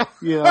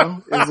 You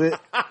know? Is it?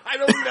 I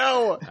don't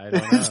know. I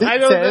don't know. I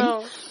don't 10?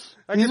 know.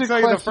 I These can are tell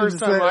you the questions first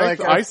that, time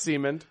like, I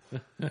semened.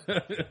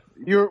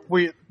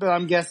 But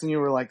I'm guessing you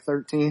were like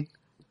 13.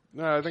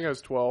 No, I think I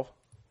was 12.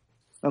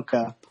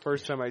 Okay.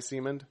 First time I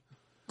semened.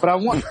 But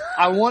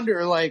I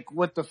wonder, like,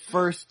 what the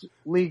first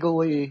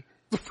legally,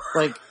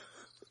 like,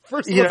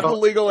 First, You what's know. the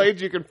legal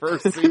age you can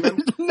first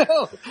semen?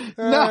 no,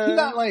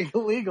 not like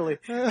legally,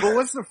 but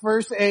what's the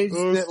first age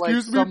that, like,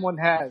 excuse me? someone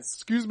has?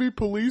 Excuse me,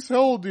 police, how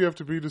old do you have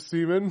to be to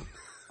semen?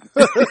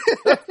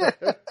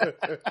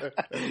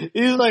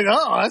 He's like,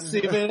 oh, I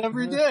see a man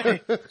every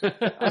day.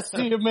 I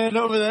see a man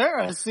over there.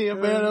 I see a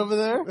man over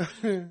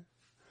there.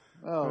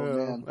 Oh,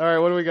 man. Alright,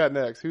 what do we got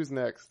next? Who's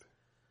next?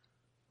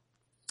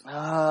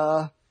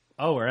 Oh,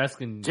 we're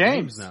asking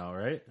James. James now,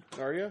 right?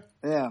 Are you?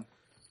 Yeah.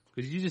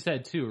 Because you just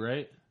had 2,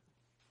 right?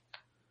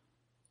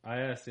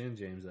 I asked and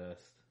James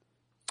asked.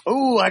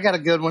 Ooh, I got a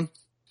good one.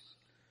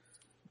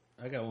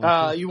 I got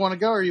one. Too. You want to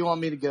go or you want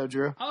me to go,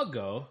 Drew? I'll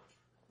go.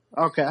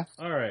 Okay.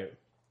 All right.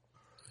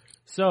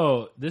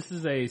 So this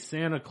is a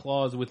Santa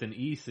Claus with an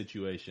E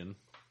situation,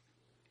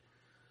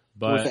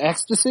 but With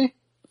ecstasy?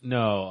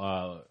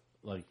 no,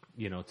 like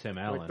Tim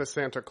Allen. Like the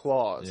Santa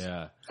Claus.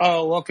 Yeah.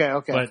 Oh, okay.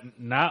 But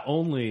not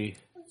only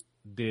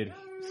did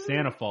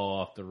Santa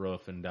fall off the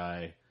roof and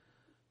die,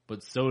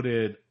 but so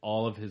did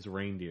all of his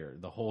reindeer.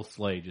 The whole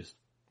sleigh just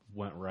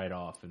went right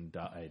off and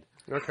died.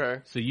 Okay.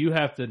 So you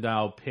have to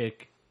now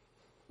pick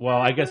Well,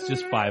 I guess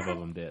just 5 of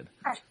them did.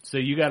 So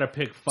you got to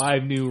pick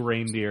 5 new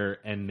reindeer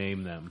and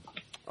name them.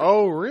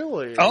 Oh,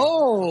 really?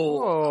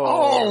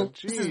 Oh,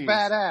 this is geez.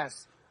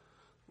 badass.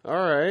 All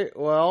right.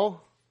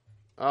 Well,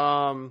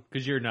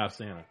 Because you're now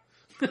Santa.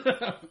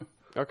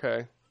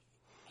 okay.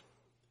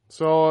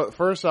 So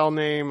first, I'll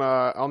name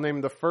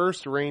the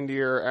first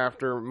reindeer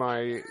after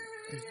my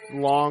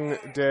long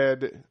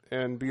dead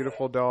and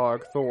beautiful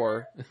dog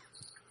Thor.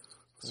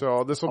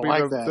 So this will be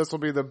this will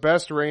be the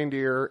best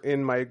reindeer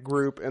in my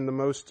group and the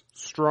most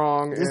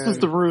strong. This is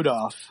the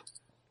Rudolph.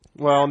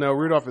 Well, no,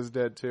 Rudolph is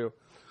dead too.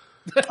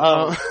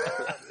 I'm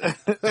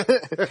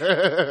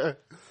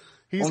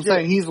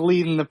saying he's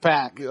leading the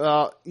pack.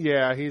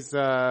 Yeah, he's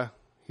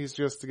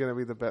just gonna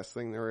be the best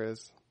thing there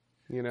is.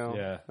 You know.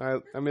 Yeah.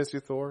 I miss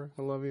you, Thor.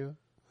 I love you.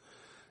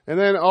 And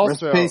then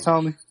also, Peace,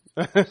 homie.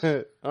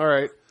 all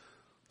right.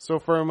 So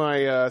for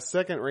my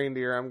second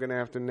reindeer, I'm gonna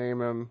have to name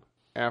him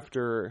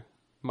after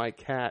my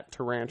cat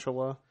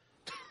Tarantula,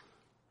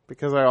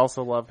 because I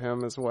also love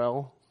him as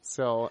well.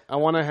 So I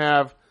want to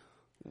have,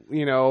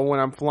 you know, when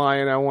I'm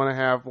flying, I want to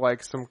have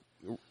like some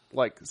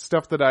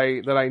stuff that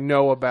I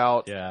know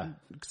about. Yeah.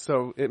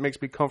 So it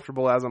makes me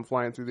comfortable as I'm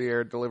flying through the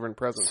air delivering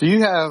presents. So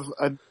you have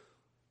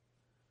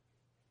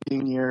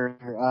in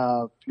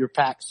your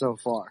pack so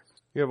far.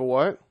 You have a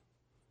what?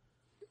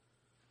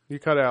 You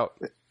cut out.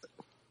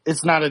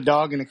 It's not a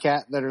dog and a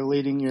cat that are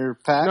leading your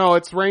pack? No,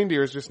 it's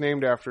reindeers just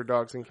named after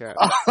dogs and cats.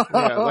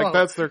 Yeah, like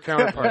that's their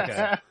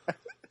counterpart.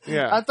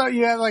 Yeah. I thought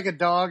you had like a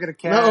dog and a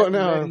cat.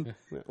 No.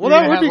 Well,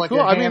 that would be like cool.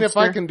 a I mean, if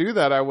I hamster. can do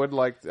that, I would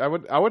like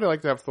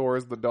to have Thor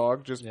as the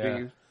dog. Just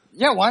be.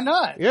 Yeah, why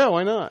not? Yeah,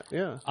 why not?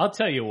 Yeah. I'll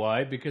tell you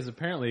why. Because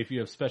apparently if you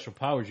have special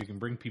powers, you can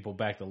bring people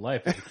back to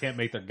life if you can't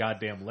make their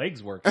goddamn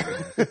legs work.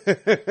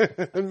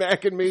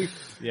 Mac and me.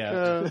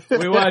 Yeah.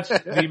 We watched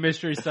the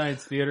Mystery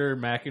Science Theater,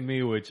 Mac and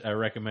Me, which I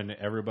recommend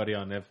to everybody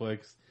on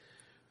Netflix.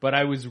 But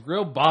I was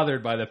real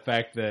bothered by the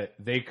fact that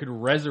they could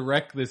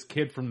resurrect this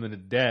kid from the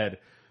dead,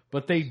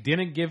 but they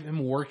didn't give him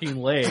working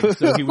legs,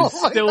 so he was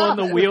still in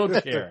the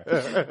wheelchair.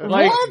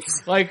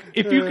 Like,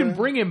 if you can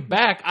bring him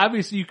back,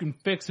 obviously you can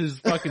fix his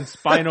fucking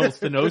spinal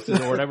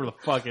stenosis or whatever the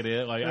fuck it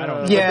is. Like, I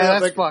don't know. Yeah,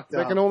 that's fucked They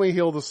up. can only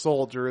heal the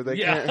soldier. They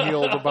can't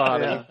heal the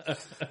body.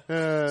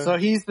 So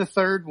he's the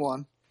third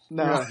one.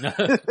 No.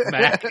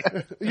 Mac.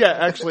 Yeah,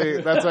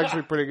 actually, that's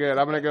actually pretty good.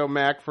 I'm gonna go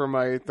Mac for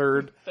my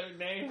third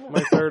name.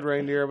 my third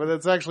reindeer, but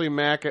it's actually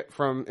Mac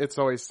from It's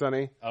Always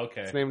Sunny.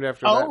 Okay. It's named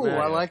after that. Oh, Mac.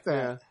 I like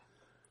that.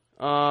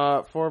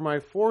 Yeah. For my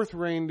fourth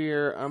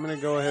reindeer, I'm gonna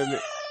go ahead and.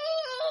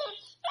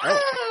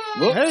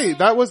 Oh. Hey,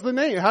 that was the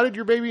name. How did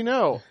your baby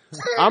know?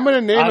 I'm gonna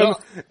name him.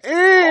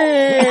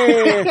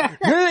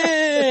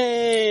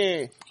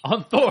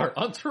 On Thor,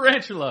 on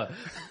Tarantula,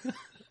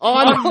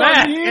 on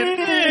Mac.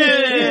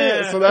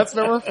 So that's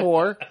number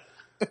 4.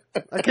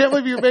 I can't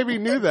believe your baby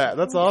knew that.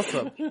 That's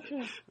awesome.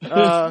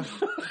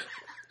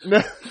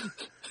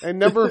 And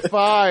number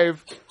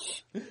 5,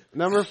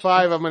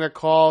 I'm going to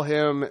call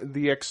him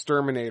the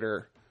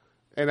Exterminator.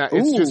 And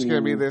it's just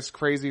going to be this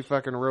crazy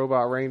fucking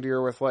robot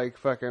reindeer with like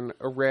fucking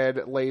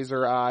red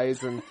laser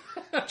eyes and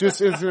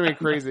just, it's going to be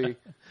crazy.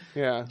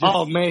 Yeah.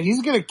 Oh man,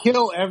 he's gonna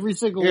kill every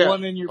single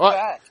one in your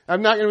pack.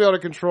 I'm not going to be able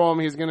to control him.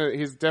 He's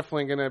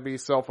definitely going to be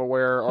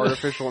self-aware,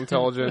 artificial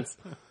intelligence.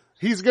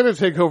 He's going to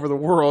take over the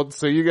world.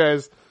 So you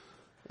guys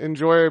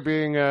enjoy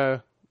being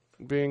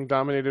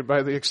dominated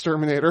by the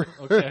Exterminator.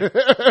 Okay.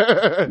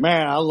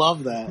 Man, I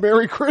love that.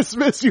 Merry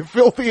Christmas, you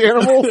filthy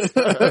animals.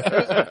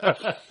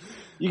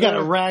 You got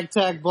a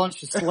ragtag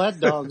bunch of sled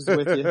dogs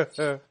with you.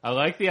 I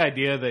like the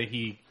idea that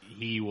he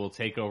will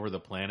take over the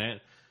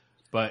planet,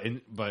 but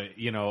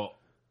you know,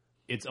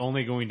 it's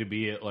only going to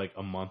be at like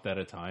a month at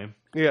a time.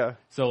 Yeah.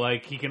 So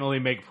like he can only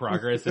make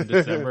progress in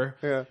December.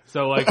 Yeah.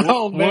 So like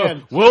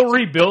we'll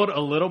rebuild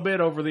a little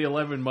bit over the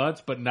 11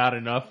 months, but not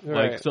enough.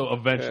 Right. Like so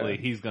eventually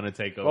he's going to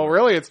take over. Well,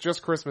 really, it's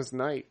just Christmas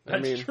night.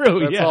 That's true.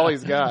 That's Yeah. all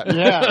he's got.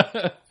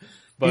 Yeah.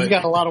 But He's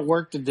got a lot of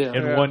work to do.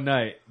 in one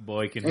night,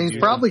 boy, can And he's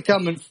probably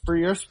coming for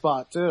your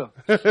spot too.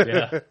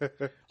 Yeah.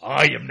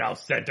 I am now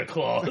Santa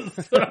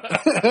Claus.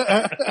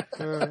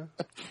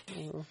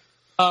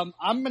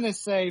 I'm gonna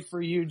say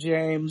for you,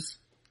 James,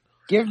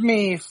 give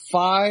me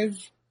 5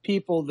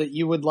 people that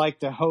you would like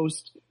to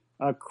host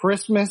a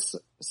Christmas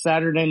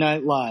Saturday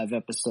Night Live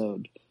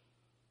episode.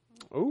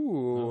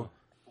 Ooh.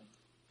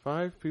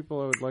 5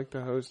 people I would like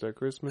to host a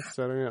Christmas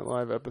Saturday Night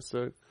Live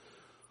episode.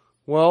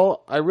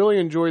 Well, I really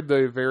enjoyed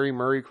the Very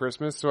Murray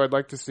Christmas, so I'd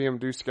like to see him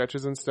do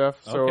sketches and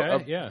stuff. So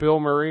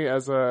Bill Murray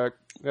as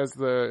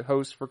the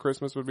host for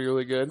Christmas would be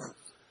really good.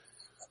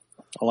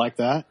 I like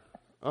that.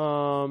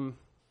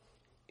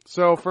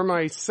 So for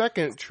my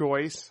second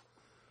choice,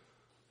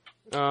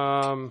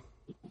 who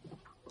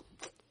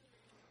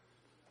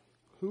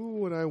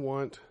would I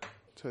want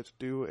to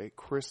do a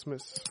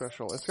Christmas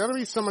special? It's got to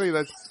be somebody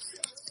that's,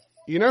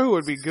 you know, who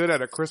would be good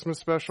at a Christmas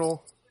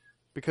special,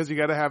 because you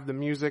got to have the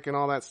music and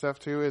all that stuff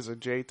too, is a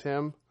J.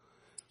 Tim.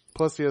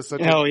 Plus he has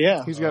such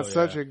he's got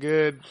such a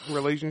good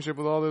relationship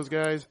with all those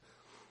guys.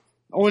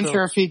 I wasn't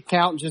sure if he'd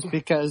count just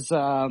because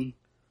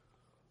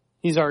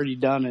he's already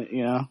done it,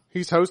 you know.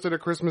 He's hosted a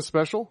Christmas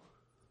special?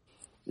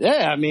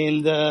 Yeah, I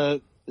mean,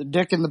 the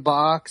Dick in the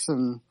Box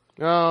and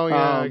Oh,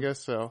 yeah, I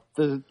guess so.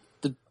 the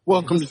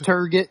Welcome to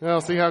Turget.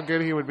 Well, see how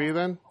good he would be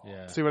then?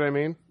 Yeah. See what I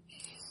mean?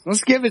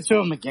 Let's give it to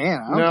him again.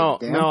 No,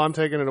 I'm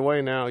taking it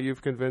away now.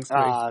 You've convinced me.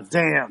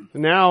 Damn.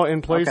 Now,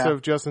 in place Okay.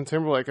 of Justin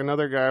Timberlake,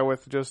 another guy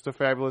with just a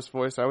fabulous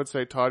voice, I would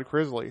say Todd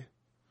Crisley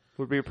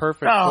would be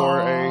perfect for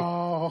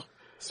a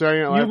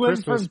Saturday Night Live You went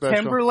Christmas from special.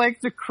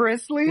 Timberlake to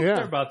Crisley? Yeah.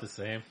 They're about the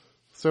same.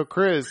 So,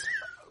 Chris,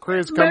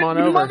 come on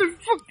You over.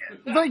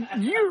 motherfucker. Like,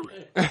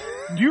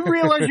 do you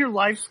realize your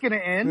life's gonna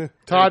end?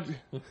 Todd,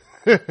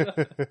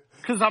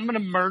 Cause I'm gonna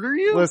murder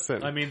you?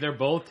 listen. I mean, they're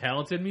both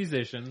talented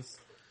musicians.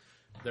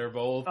 They're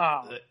both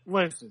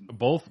Listen.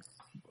 both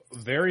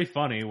very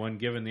funny when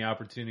given the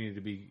opportunity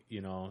to be,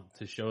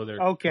 to show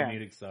their Okay.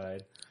 comedic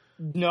side.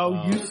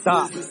 No, you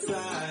stop.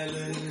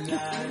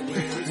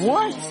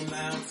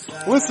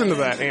 What? Listen to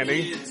that,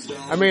 Andy.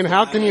 I mean,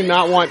 how can you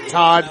not want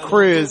Todd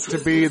Criz to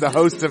be the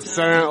host of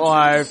Saturday Night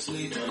Live's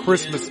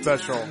Christmas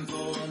special?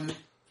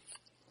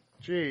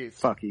 Jeez.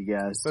 Fuck you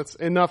guys. That's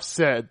enough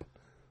said.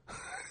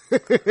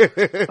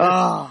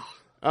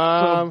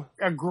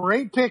 A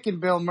great pick in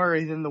Bill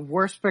Murray, then the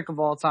worst pick of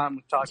all time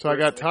with Todd So I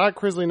got Crisley. Todd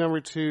Crisley number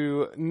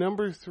 2.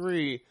 Number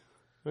 3,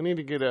 I need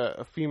to get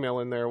a female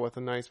in there with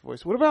a nice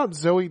voice. What about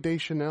Zooey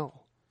Deschanel?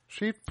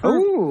 She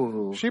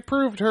proved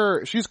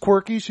she's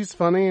quirky, she's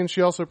funny, and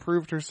she also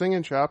proved her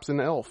singing chops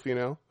in Elf, you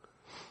know?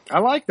 I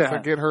like that. So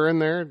get her in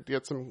there,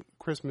 get some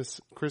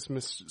Christmas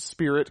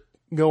spirit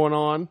going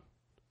on.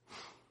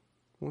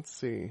 Let's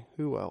see,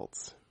 who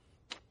else?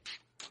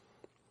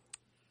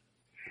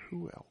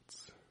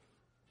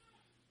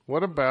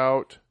 What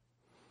about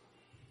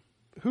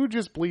who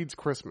just bleeds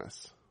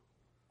Christmas?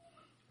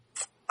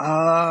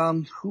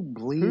 Who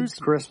bleeds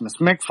Christmas?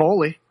 Mick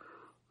Foley.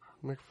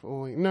 Mick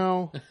Foley.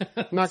 No,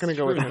 not going to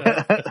go with him.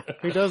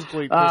 He does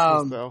bleed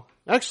Christmas, though.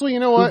 Actually, you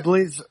know what? Who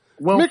bleeds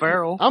Will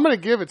Ferrell? I'm going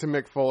to give it to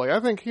Mick Foley. I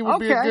think he would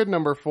be a Okay. good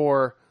number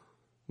 4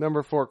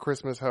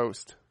 Christmas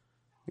host.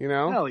 You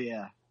know? Hell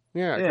yeah.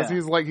 Yeah, because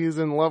he's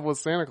in love with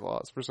Santa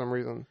Claus for some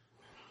reason.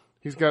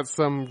 He's got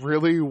some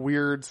really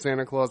weird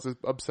Santa Claus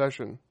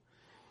obsession.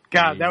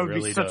 God, He that would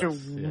really be such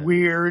does, a yeah.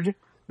 weird.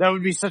 That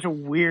would be such a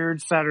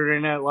weird Saturday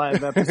Night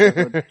Live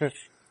episode.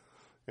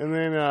 And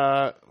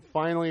then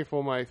finally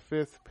for my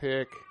 5th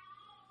pick,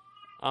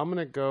 I'm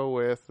gonna go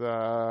with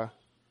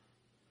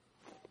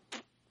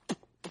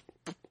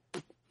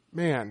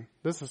man,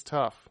 this is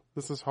tough.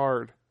 This is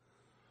hard.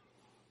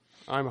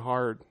 I'm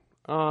hard.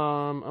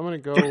 I'm gonna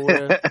go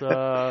with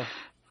I'm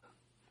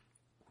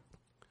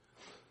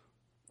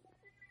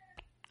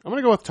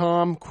gonna go with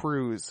Tom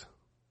Cruise.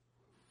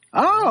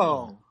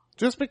 Oh,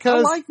 Just I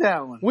because like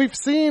that one. we've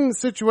seen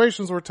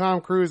situations where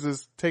Tom Cruise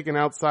is taken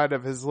outside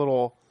of his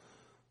little,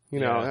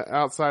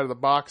 outside of the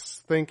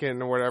box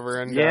thinking or whatever.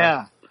 And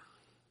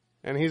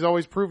and he's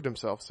always proved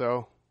himself.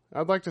 So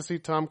I'd like to see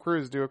Tom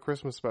Cruise do a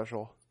Christmas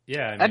special.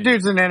 Yeah, I mean, That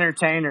dude's an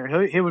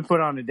entertainer. He would put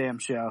on a damn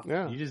show.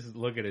 Yeah. you just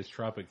look at his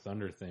Tropic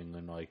Thunder thing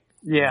and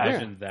Yeah.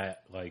 imagine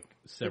that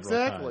several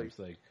Exactly.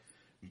 times.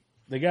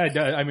 The guy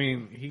does. I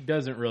mean, he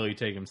doesn't really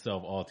take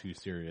himself all too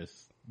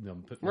serious, no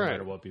Right.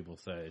 matter what people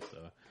say. So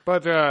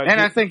But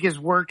And I think his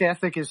work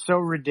ethic is so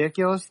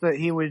ridiculous that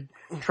he would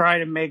try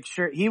to make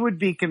sure he would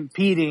be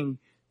competing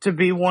to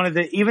be one of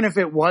the, even if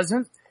it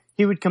wasn't,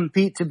 he would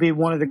compete to be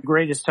one of the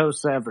greatest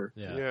hosts ever.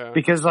 yeah.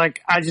 Because I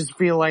just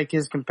feel like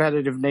his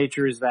competitive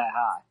nature is that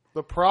high.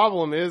 The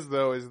problem is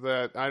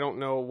that I don't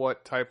know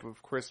what type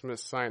of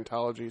Christmas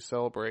Scientology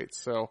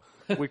celebrates. So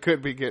we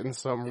could be getting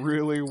some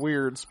really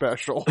weird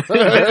special.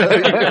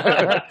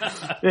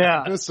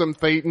 Yeah. Some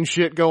Thetan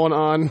shit going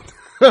on.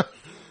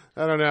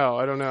 I don't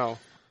know.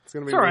 It's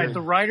gonna be It's alright. weird.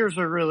 The writers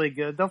are really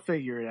good. They'll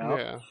figure it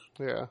out.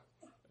 Yeah.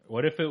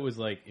 what if it was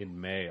in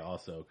May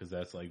also? Because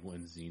that's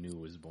when Xenu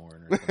was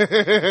born. Or something.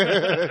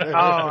 Oh,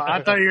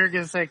 I thought you were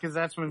going to say because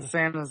that's when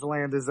Santa's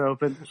Land is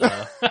open.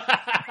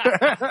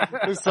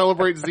 We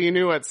celebrate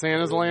Xenu at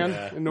Santa's Land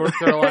Yeah. in North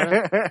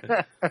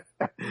Carolina.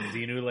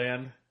 Xenu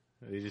Land.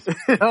 They just Oh,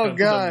 come to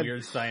God. some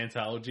weird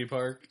Scientology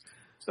park.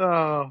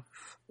 Oh,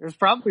 there's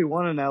probably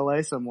one in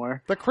LA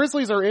somewhere. The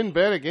Chrisleys are in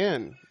bed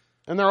again,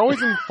 and they're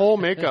always in full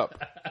makeup.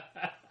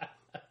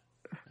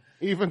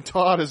 Even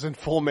Todd is in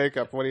full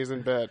makeup when he's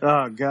in bed.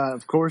 Oh God,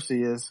 of course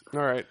he is.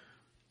 All right.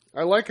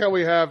 I like how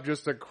we have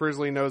just a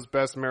Crisley Knows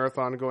Best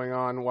marathon going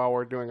on while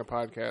we're doing a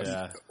podcast.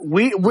 Yeah,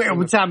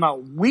 We're talking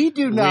about. We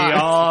do we not.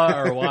 all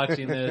are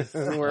watching this.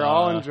 We're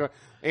all enjoying.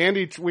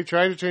 Andy, we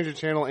tried to change the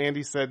channel.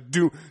 Andy said,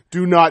 "Do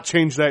not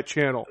change that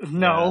channel."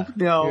 No.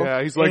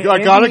 Yeah, he's like, And "I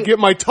gotta Andy- get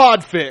my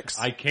Todd fix."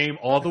 I came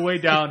all the way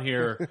down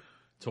here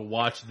to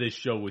watch this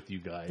show with you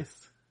guys.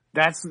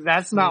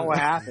 That's not what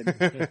happened.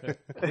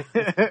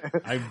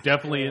 I'm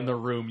definitely in the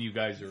room you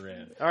guys are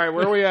in. All right,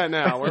 where are we at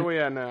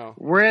now?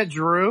 We're at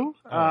Drew.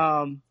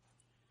 All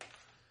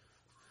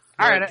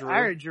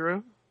right,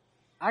 Drew.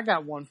 I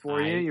got one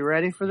for you. You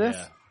ready for this?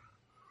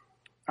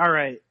 Yeah. All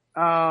right.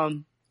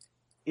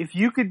 If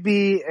you could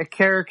be a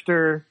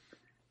character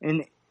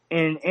in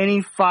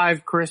any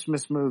 5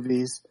 Christmas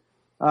movies,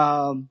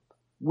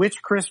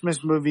 which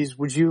Christmas movies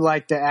would you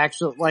like to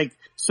actually, like,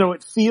 so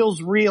it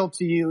feels real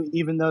to you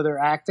even though they're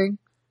acting,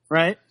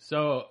 right?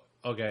 So,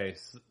 okay.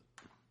 So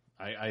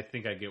I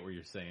think I get what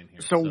you're saying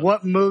here. So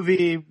what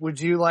movie would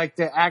you like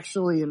to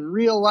actually, in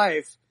real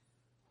life,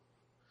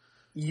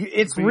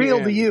 it's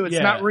real to you, it's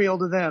not real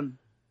to them,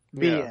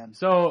 be in?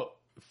 So,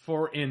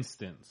 for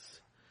instance,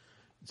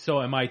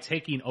 am I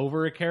taking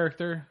over a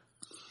character?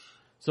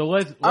 So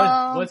let's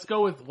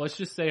go with, let's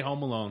just say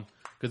Home Alone,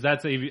 because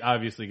that's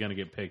obviously going to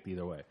get picked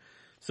either way.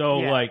 So,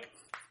 like,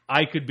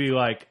 I could be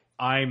like,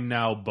 I'm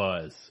now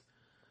Buzz.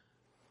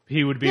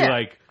 He would be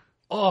like,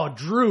 oh,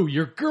 Drew,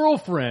 your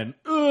girlfriend.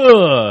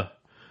 Ugh.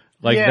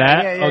 Like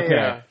that?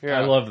 Okay. Yeah.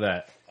 I love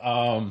that.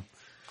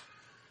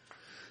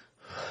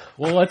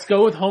 Well, let's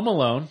go with Home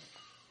Alone.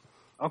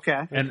 Okay.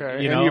 And,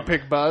 okay. You know, and you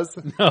pick Buzz?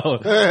 No.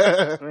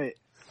 Wait.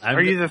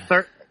 Are you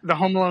the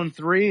Home Alone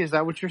 3? Is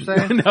that what you're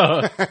saying?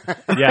 No.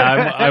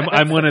 Yeah,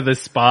 I'm one of the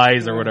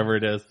spies or whatever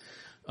it is.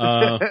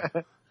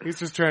 He's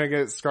just trying to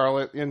get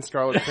Scarlett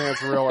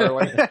pants real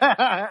early.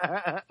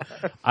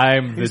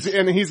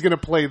 He's going to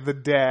play the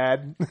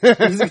dad.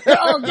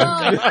 Oh,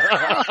 God.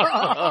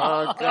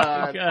 Oh,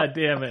 God. God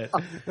damn it.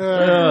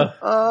 Man.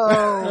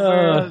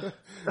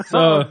 So,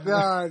 oh,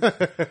 God.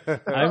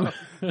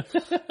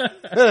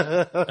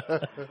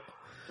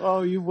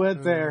 Oh, you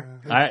went there.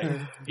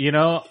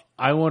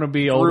 I want to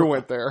be old. Drew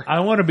went there. I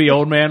want to be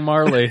Old Man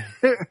Marley.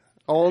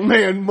 Old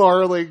Man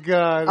Marley,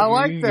 God. I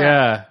like that.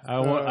 Yeah,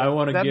 I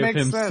want to give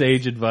him sense.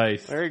 sage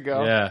advice. There you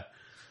go. Yeah.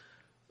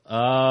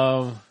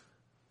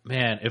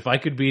 Man, if I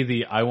could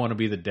be I want to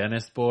be the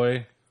dentist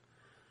boy,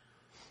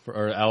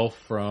 or elf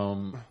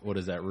from, what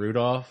is that,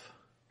 Rudolph?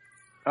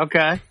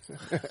 Okay.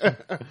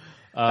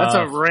 That's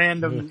a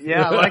random,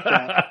 I like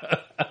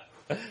that.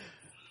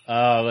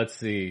 Let's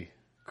see.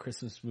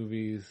 Christmas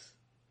movies.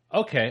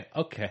 Okay.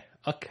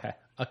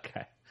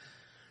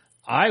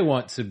 I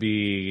want to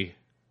be,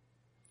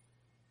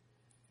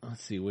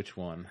 let's see, which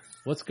one?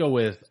 Let's go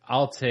with,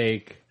 I'll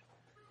take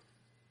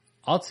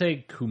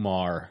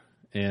Kumar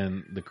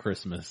in the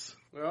Christmas.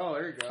 Oh,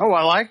 there you go. Oh,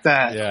 I like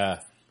that. Yeah.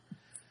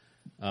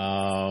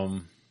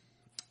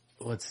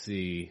 Let's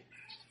see.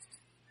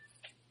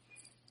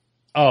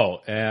 Oh,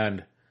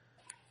 and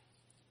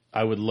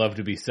I would love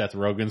to be Seth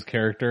Rogen's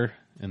character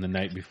in The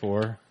Night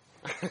Before.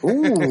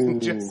 Ooh.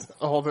 Just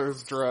all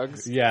those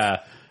drugs.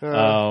 Yeah.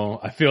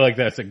 I feel like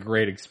that's a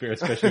great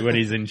experience, especially when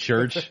he's in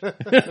church.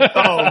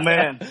 Oh,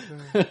 man.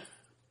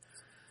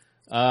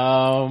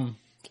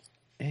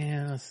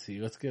 And let's see.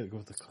 Let's go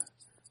with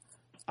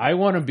I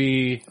want to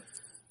be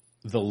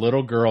the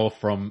little girl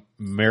from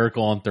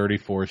Miracle on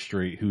 34th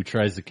Street who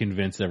tries to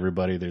convince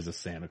everybody there's a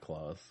Santa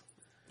Claus.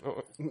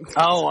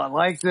 Oh, I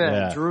like that.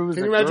 Yeah. Drew's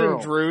Can a you imagine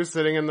girl. Drew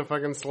sitting in the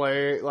fucking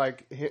sleigh,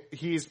 like,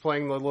 he's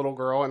playing the little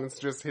girl and it's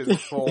just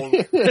his full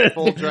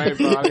giant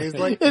body. He's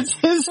like, it's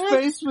his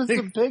face with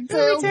some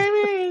pigtails.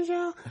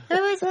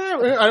 every time.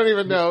 I don't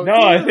even know. No,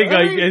 I think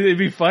it'd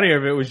be funnier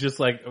if it was just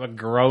like a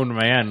grown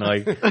man.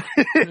 Like,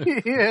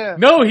 Yeah.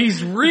 no,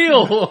 he's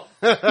real.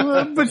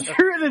 But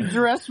you're in a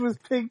dress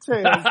with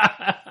pigtails.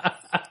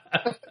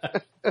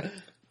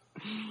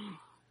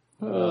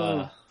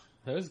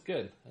 That was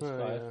good. That's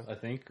 5, I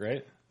think,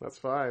 right? That's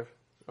 5.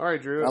 All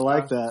right, Drew. I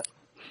like that.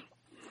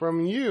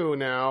 From you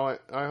now,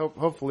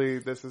 hopefully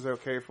this is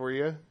okay for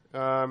you.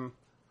 You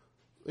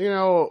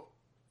know,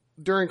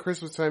 during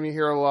Christmas time, you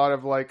hear a lot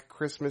of like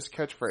Christmas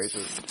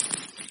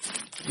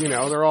catchphrases. You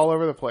know, they're all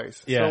over the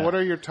place. Yeah. So what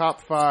are your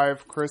top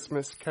 5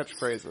 Christmas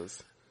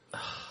catchphrases?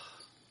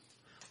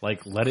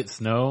 Like, let it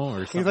snow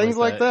or something. Things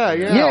like that,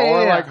 yeah. Yeah,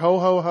 or yeah. like ho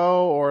ho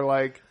ho, or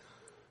like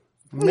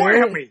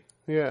Whammy.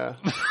 yeah,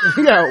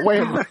 yeah,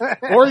 wham.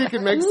 Or you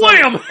could make some,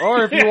 Wham!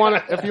 or if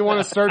you want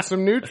to start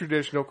some new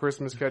traditional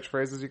Christmas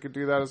catchphrases, you could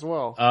do that as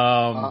well.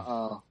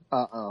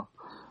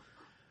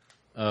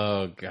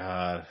 Oh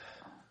God.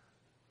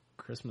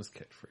 Christmas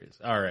catchphrase.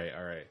 All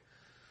right.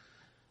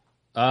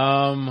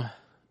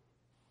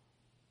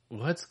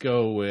 Let's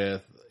go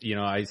with,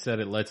 I said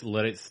it, let's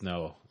let it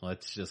snow.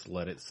 Let's just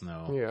let it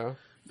snow. Yeah.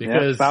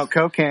 Because about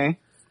cocaine.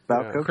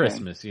 Cocaine.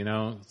 Christmas,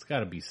 it's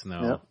gotta be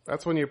snow. Yep.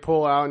 That's when you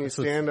pull out and you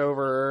stand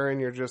over her and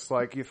you're just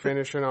like, you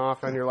finishing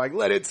off and you're like,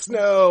 let it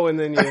snow. And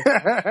then you,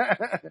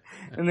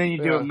 And then you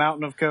do a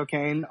mountain of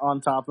cocaine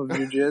on top of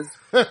your jizz.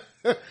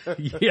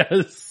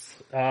 Yes.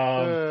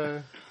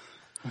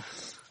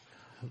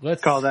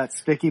 Let's Call that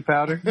sticky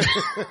powder.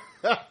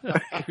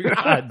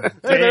 God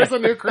hey, there's a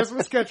new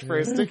Christmas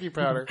catchphrase, sticky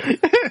powder.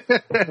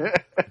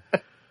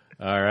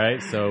 All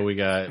right, so we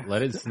got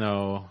let it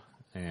snow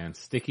and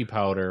sticky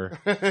powder.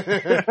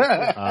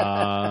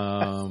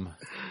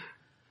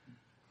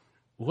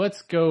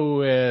 Let's go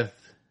with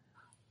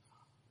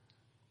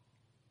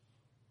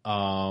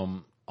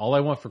all I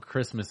want for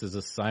Christmas is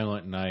a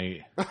silent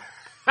night.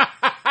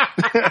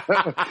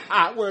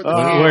 Where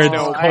Where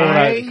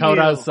it's cold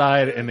you.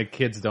 outside and the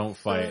kids don't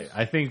fight.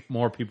 I think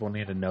more people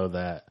need to know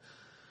that.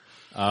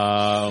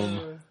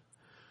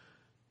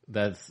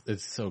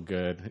 It's so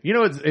good.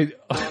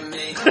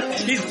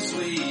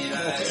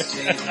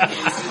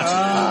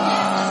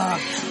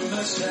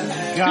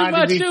 Got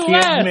to be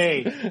kidding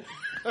me.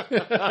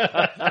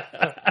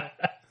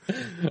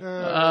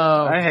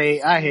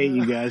 I hate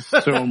you guys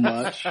so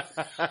much.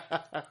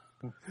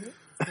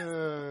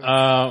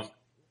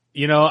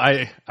 You know,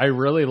 I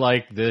really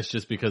like this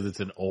just because it's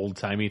an old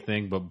timey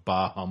thing, but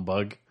bah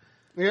humbug.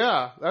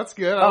 Yeah, that's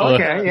good. Oh,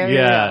 okay.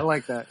 Yeah. I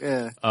like that.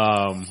 Yeah.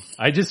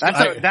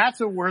 That's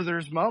a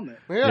Werther's moment.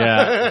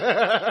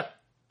 Yeah.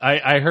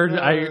 I heard,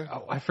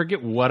 I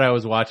forget what I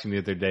was watching the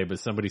other day, but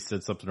somebody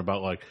said something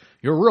about like,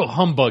 you're a real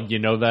humbug, you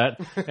know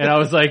that? And I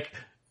was like,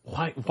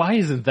 why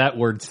isn't that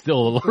word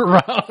still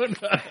around?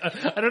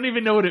 I don't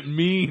even know what it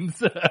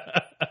means.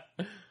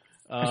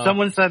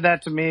 Someone said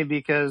that to me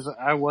because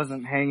I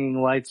wasn't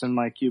hanging lights in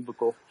my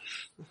cubicle.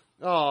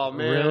 Oh,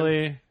 man.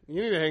 Really?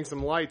 You need to hang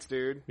some lights,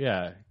 dude.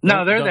 Yeah.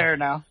 No, they're there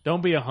now.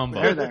 Don't be a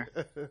humbug. They're there.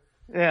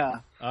 Yeah.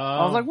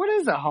 I was like, what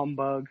is a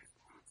humbug?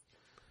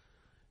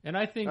 And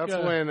I think that's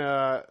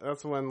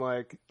when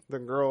like the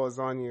girl is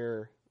on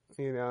your,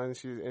 you know,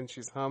 and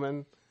she's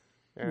humming.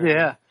 And,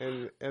 yeah.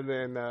 And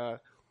then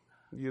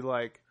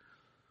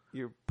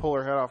you pull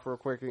her head off real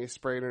quick and you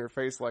spray it in her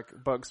face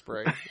like bug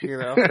spray, you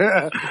know?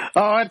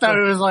 Oh, I thought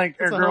it was like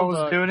a girl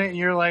was doing it and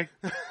you're like,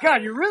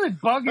 God, you're really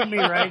bugging me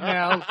right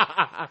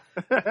now.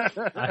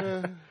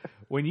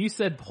 When you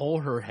said pull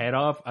her head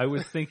off, I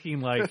was thinking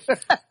like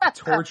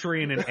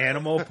torturing an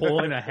animal,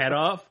 pulling a head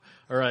off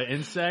or an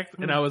insect.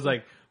 And I was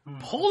like,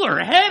 pull her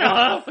head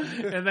off.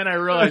 And then I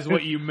realized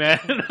what you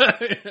meant.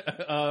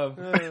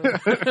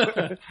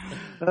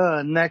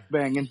 Neck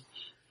banging.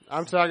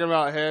 I'm talking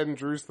about head, and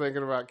Drew's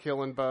thinking about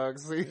killing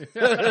bugs.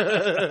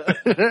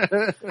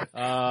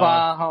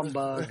 Bah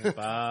humbug.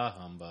 Bah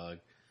humbug.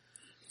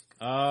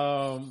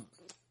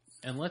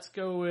 And let's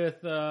go with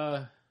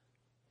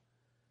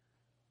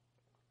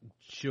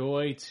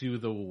joy to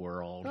the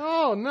world.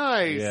 Oh,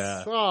 nice.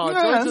 Yeah. Oh,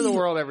 joy to the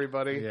world,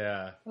 everybody.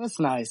 Yeah. That's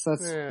nice.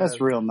 That's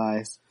real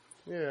nice.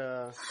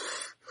 Yeah.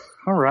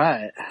 All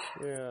right.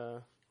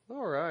 Yeah.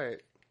 All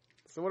right.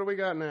 So what do we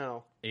got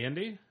now?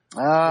 Andy?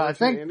 I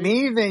think Andy?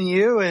 me, then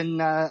you,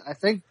 and I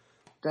think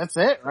that's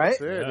it, right?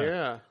 That's it,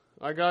 yeah.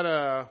 I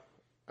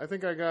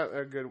think I got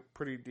a good,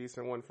 pretty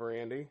decent one for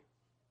Andy.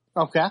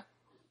 Okay.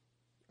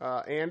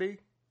 Andy?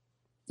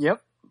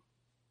 Yep.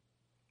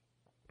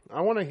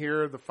 I want to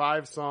hear the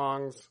 5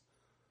 songs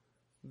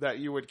that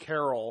you would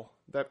carol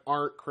that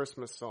aren't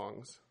Christmas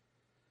songs.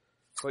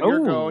 So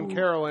you're going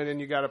caroling and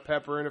you got to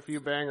pepper in a few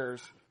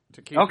bangers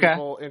to keep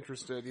people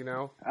interested, you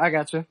know? I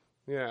got you.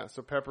 Yeah,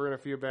 so pepper in a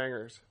few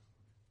bangers.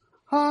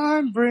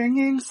 I'm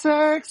bringing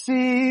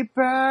sexy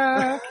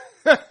back.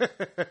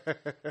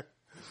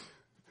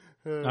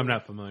 I'm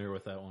not familiar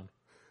with that one.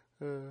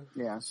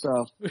 Yeah,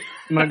 so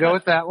I'm going to go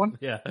with that one.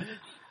 Yeah.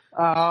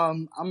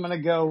 I'm going to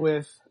go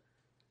with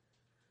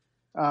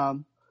Pop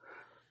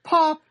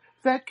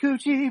That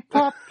Coochie,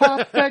 Pop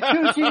That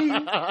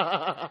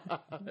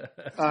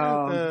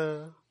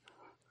Coochie.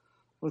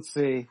 Let's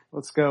see.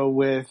 Let's go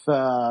with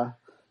I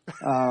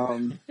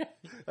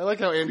like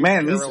how Andy's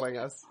caroling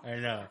us. I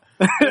know.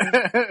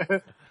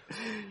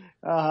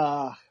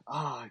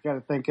 I got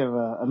to think of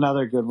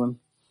another good one.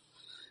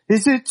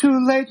 Is it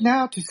too late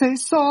now to say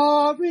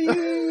sorry?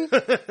 So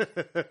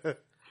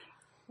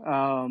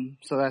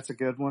that's a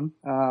good one.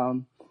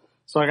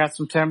 So I got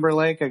some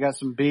Timberlake, I got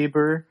some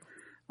Bieber,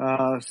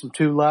 some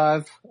 2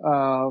 Live.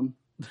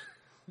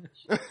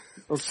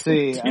 Let's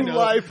see. 2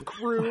 Live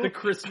Crew. The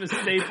Christmas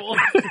staple.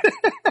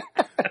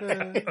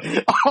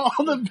 All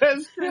the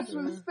best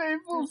Christmas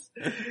staples.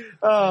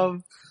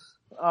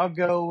 I'll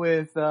go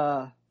with,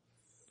 I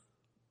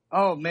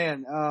don't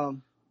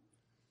know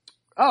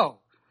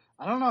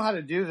how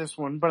to do this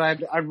one, but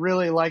I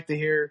really like to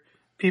hear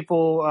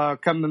people,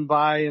 coming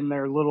by in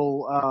their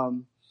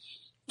little,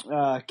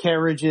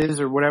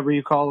 carriages or whatever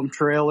you call them,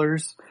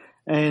 trailers,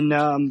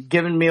 and,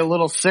 giving me a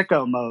little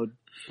sicko mode.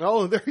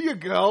 Oh, there you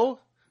go.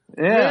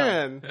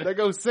 Yeah. Man, they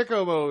go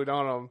sicko mode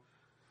on them.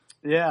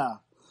 Yeah.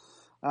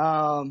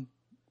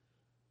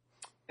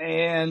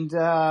 And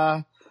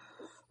a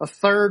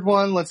third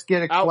one, let's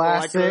get a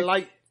classic. Like a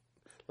light.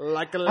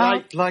 Like a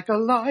light. Out like a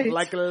light.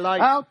 Like a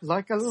light. Out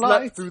like a Slept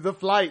light. through the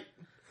flight.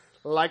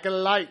 Like a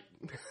light.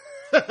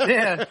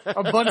 Yeah,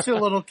 a bunch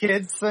of little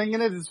kids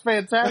singing it is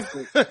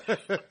fantastic.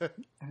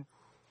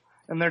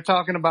 And they're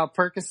talking about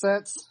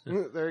Percocets.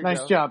 There you nice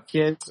go. job,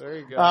 kids. There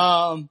you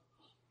go.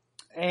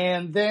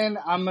 And then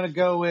I'm going to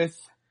go with,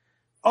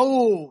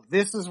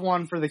 this is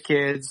one for the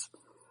kids.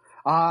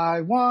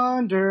 I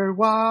wonder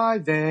why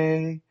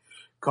they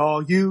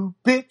call you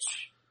bitch.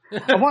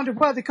 I wonder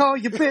why they call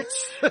you bitch.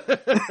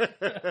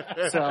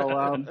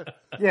 So,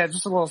 yeah,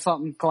 just a little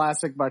something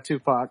classic by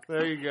Tupac.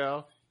 There you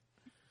go.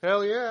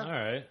 Hell yeah. All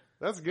right.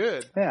 That's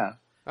good. Yeah.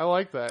 I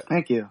like that.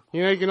 Thank you.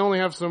 You know, you can only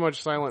have so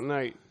much Silent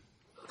Night.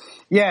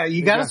 Yeah,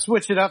 you gotta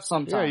switch it up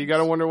sometimes. Yeah, you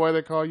gotta wonder why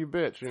they call you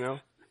bitch, you know?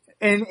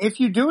 And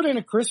if you do it in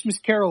a Christmas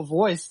Carol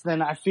voice,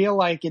 then I feel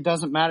like it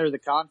doesn't matter the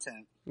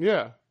content.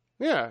 Yeah.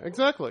 Yeah,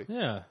 exactly.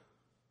 Yeah.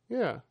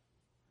 Yeah.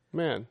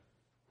 Man.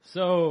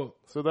 So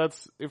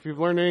that's, if you've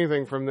learned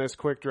anything from this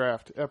quick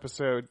draft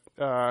episode,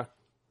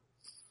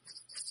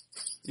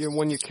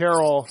 when you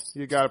carol,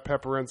 you got to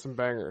pepper in some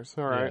bangers.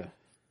 All right, Yeah.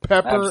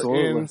 pepper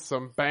Absolutely. in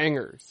some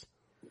bangers.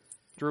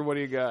 Drew, what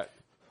do you got?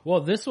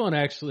 Well, this one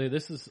actually,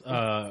 this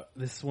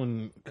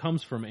one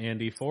comes from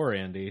Andy for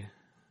Andy.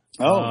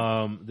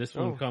 Oh. This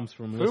one comes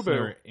from Fubu.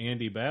 listener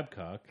Andy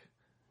Babcock.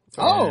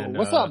 Oh, And,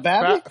 what's up,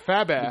 Babby?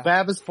 Fab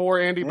Bab is for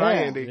Andy by Yeah.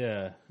 Andy.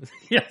 Yeah.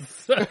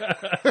 Yes.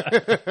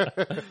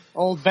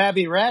 old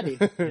Babby Ratty.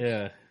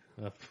 Yeah.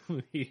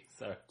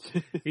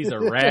 He's a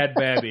rad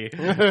babby.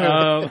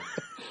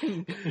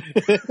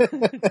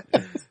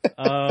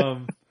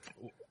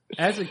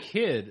 As a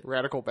kid,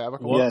 Radical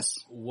Babical. what, Yes.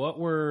 what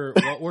were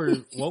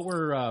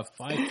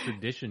 5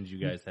 traditions you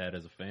guys had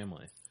as a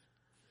family?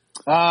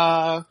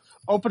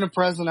 Open a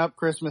present up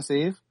Christmas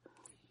Eve.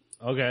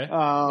 Okay.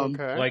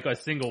 Okay. Like a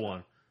single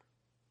one.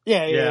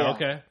 Yeah.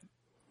 Okay.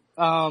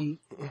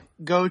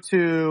 Go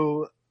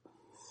to,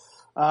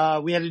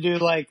 we had to do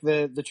like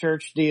the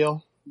church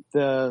deal. What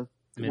do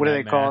they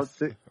Midnight call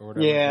Mass it? or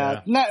whatever.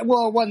 Yeah. Not,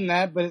 well, it wasn't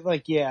that, but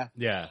like, yeah.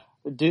 Yeah.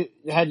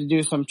 Had to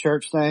do some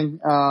church thing.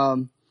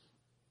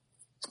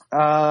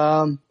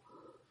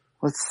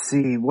 Let's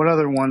see. What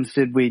other ones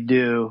did we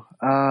do?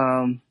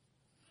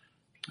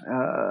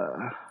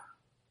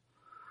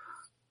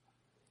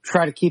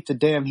 Try to keep the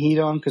damn heat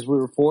on because we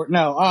were poor.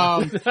 No.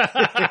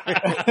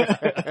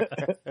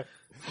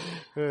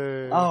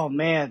 Oh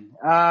man.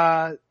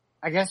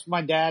 I guess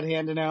my dad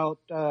handing out,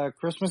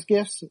 Christmas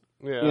gifts,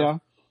 Yeah. you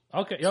know?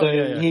 Okay. So Oh,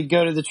 yeah. he'd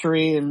go to the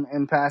tree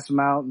and pass them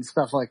out and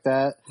stuff like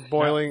that.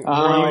 Boiling. You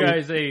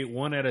guys ate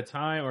one at a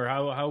time, or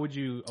how would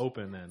you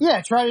open then?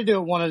 Yeah, try to do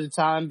it one at a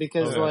time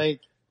because Okay. like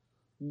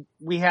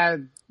we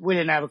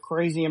didn't have a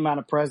crazy amount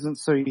of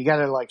presents, so you got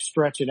to like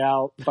stretch it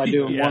out by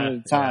doing one at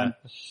a time.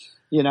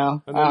 You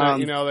know, And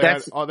then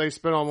they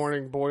spent all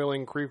morning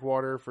boiling creek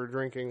water for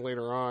drinking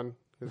later on.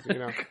 'Cause,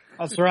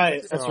 that's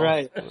right. That's So-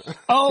 right.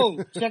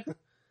 Oh, check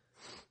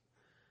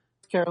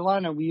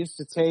Carolina. We used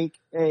to take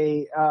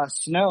a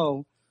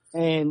snow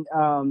and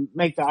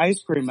make the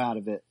ice cream out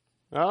of it,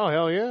 Oh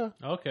hell yeah,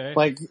 Okay.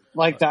 like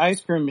the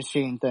ice cream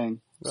machine thing.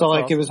 That's So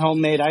like awesome. it was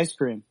homemade ice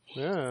cream.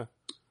 yeah.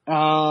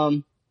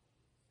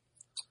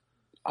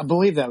 I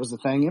believe that was the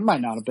thing. It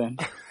might not have been.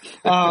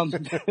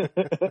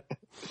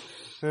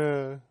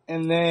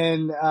 And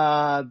then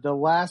the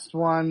last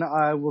one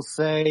I will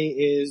say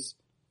is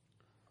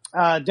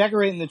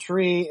decorating the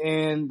tree,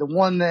 and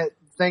the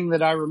thing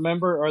that I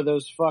remember are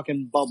those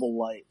fucking bubble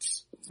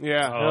lights.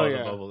 Yeah, Oh, hell the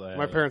yeah. bubble light.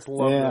 My parents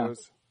love Yeah.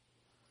 those.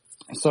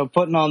 So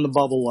putting on the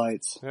bubble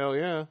lights. Hell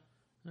yeah.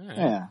 All right.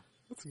 Yeah.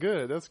 That's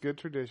good. That's good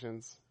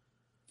traditions.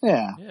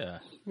 Yeah. Yeah.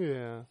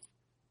 Yeah.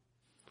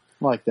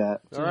 Like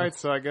that. All right,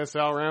 so I guess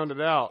I'll round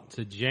it out.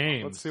 To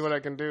James. Let's see what I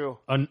can do.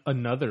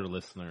 Another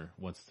listener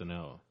wants to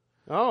know.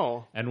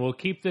 Oh. And we'll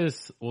keep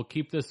this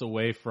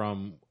away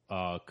from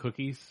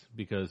cookies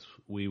because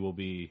we will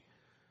be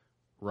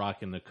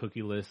rocking the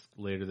cookie list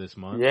later this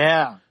month.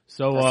 Yeah.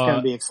 So That's going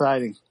to be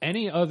exciting.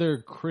 any other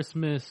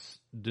Christmas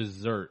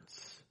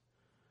desserts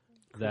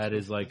that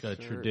is like a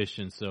dessert.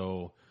 tradition?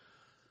 So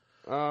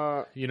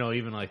Uh,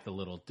 even like the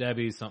Little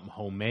Debbie, something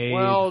homemade.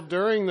 well,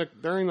 during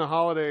the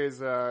holidays,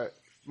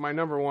 my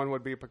number one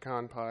would be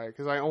pecan pie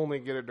because I only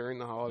get it during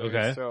the holidays.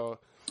 Okay. So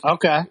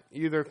Okay.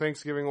 either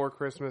Thanksgiving or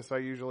Christmas, I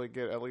usually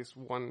get at least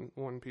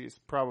one piece,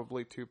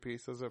 probably 2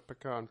 pieces of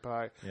pecan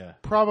pie. yeah,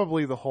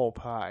 Probably the whole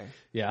pie.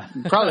 yeah.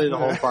 Probably the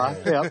whole pie.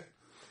 Yep.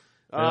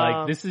 They're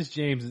like, this is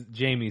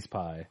Jamie's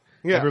pie.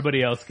 Yeah.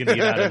 Everybody else can eat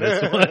out of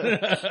this one.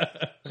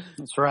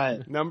 That's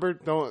right.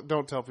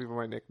 Don't tell people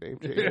my nickname,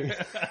 Jamie.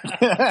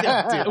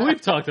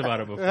 We've talked about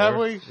it before. Have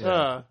we?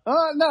 Yeah.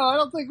 No, I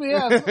don't think we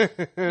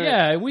have.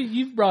 Yeah,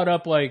 you've brought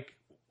up like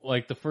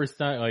the first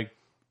time like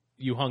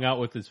you hung out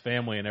with his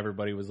family and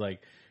everybody was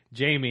like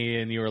Jamie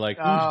and you were like,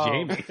 who's Oh.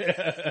 Jamie?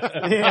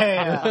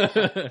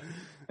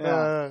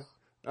 Yeah.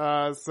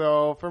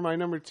 So for my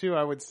number 2,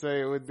 I would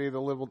say it would be the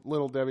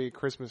Little Debbie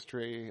Christmas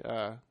tree.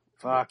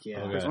 Fuck yeah.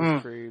 Okay.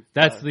 Christmas tree.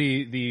 That's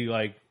the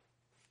like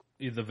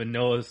the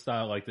vanilla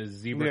style, like the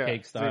zebra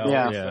cake style. zebra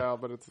Yeah. cake style,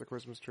 but it's the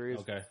Christmas trees.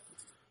 Okay.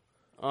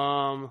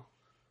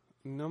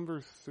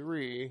 Number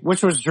 3.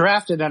 Which was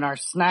drafted in our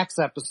snacks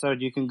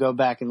episode. You can go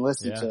back and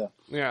listen Yeah. to.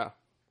 Yeah.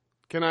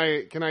 Can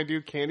I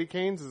do candy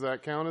canes? Does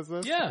that count as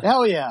this? Yeah.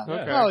 Hell yeah.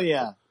 Okay. Hell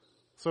yeah.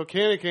 So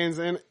candy canes,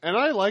 and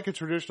I like a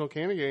traditional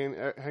candy cane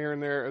here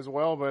and there as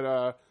well,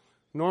 but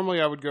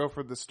normally I would go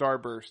for the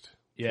Starburst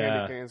Yeah.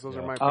 candy canes. Those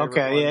Yeah. are my favorite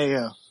Okay.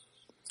 ones.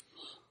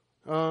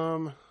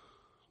 Yeah.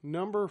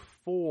 Number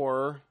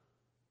 4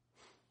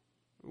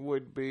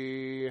 would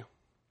be,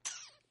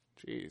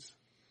 jeez,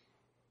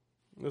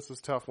 this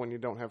is tough when you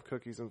don't have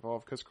cookies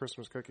involved because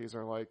Christmas cookies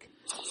are like,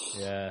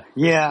 Yeah.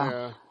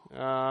 Yeah.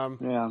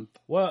 yeah,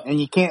 Well, And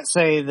you can't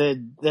say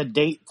the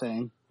date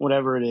thing,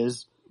 whatever it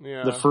is.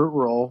 yeah. The fruit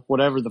roll,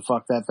 whatever the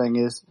fuck that thing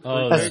is.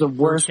 oh, That's the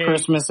worst fruitcake?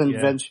 Christmas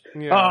invention.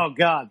 Yeah. Oh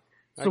God.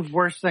 It's the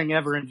worst thing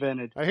ever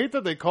invented. I hate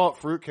that they call it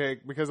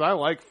fruitcake because I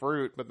like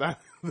fruit, but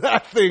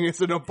that thing is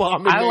an I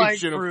abomination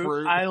like of fruit.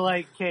 fruit. I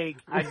like cake.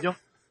 I don't.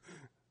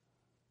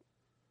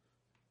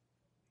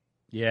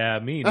 Yeah,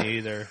 me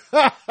neither.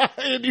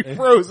 Andy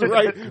froze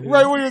right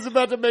when he was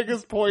about to make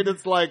his point.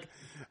 It's like,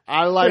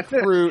 I like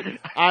fruit,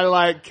 I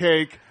like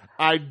cake,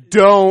 I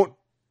don't.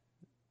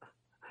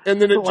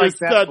 And then it Like just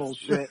that cuts.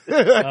 bullshit.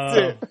 That's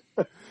it.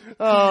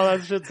 Oh,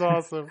 that shit's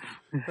awesome.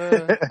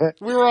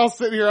 We were all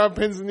sitting here on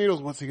pins and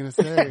needles. What's he gonna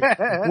say?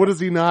 What does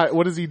he not?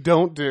 What does he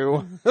don't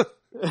do?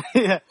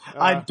 Yeah,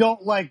 I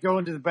don't like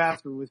going to the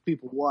bathroom with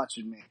people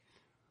watching me.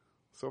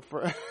 So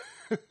for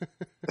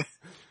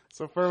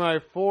my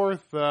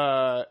fourth,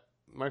 I'm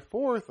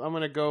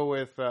gonna go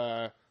with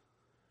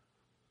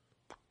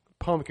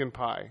pumpkin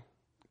pie,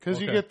 because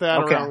you Okay. get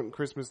that Okay. around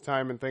Christmas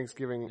time and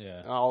Thanksgiving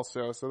Yeah.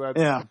 also. So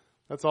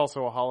that's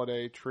also a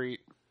holiday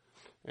treat.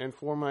 And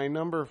for my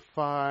number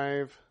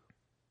 5,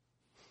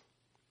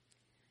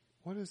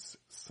 what is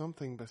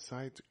something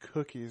besides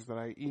cookies that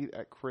I eat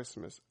at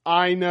Christmas?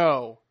 I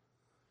know.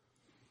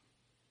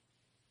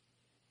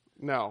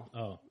 No.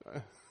 Oh.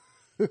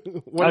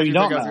 What Oh, did you you think don't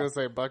I was know. going to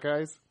say?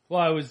 Buckeyes?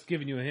 Well, I was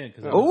giving you a hint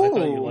because I Ooh.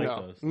 thought you liked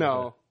No, those. no,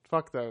 Okay.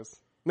 fuck those.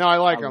 No, I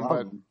like I them, love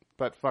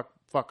but 'em. but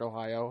fuck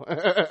Ohio.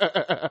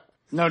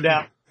 No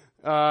doubt.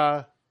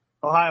 Uh,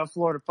 Ohio,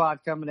 Florida pod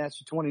coming at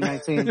you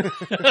 2019.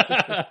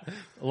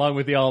 Along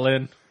with the all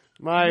in.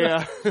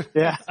 my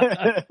Yeah.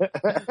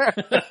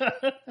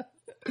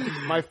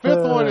 my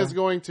fifth one is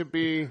going to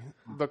be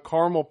the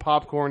caramel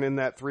popcorn in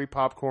that 3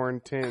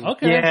 popcorn tin.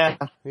 Okay. Yeah.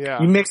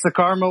 Yeah. You mix the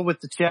caramel with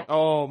the cheddar.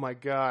 Oh my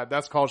god,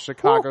 that's called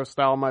Chicago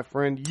style, my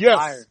friend. Yes.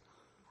 Fire.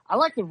 I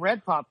like the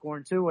red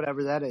popcorn too,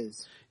 whatever that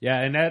is. Yeah,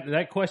 and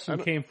that question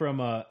came from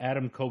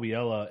Adam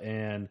Cobiella,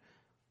 and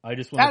I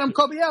just want Adam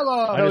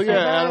Cobiella! Hell yeah,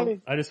 Hey.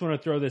 Adam. I just want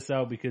to throw this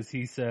out because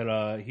he said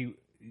he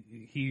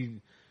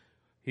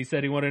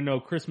said he wanted to know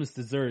Christmas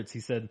desserts. He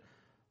said,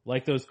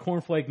 like those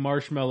cornflake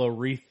marshmallow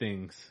wreath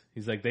things.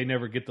 He's like, they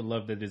never get the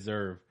love they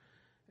deserve.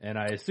 And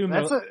I assume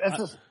That's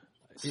a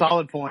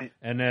solid point.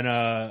 And then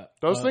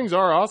Those things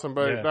are awesome,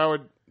 but yeah.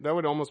 that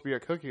would almost be a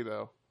cookie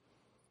though.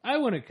 I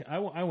want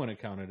to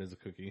count it as a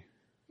cookie.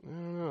 I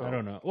I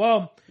don't know.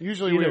 Well,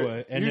 Usually, either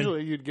way. And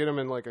usually you'd get them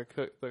in like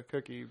the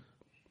cookie.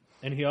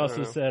 and he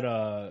also know.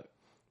 said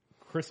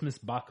Christmas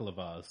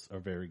baklavas are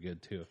very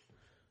good too.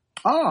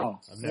 Oh,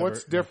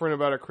 What's different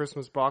about a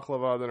Christmas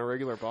baklava than a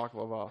regular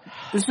baklava?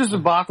 this is a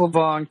baklava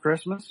on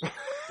Christmas.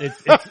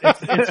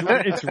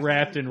 It's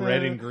wrapped in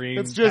red and green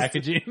It's just-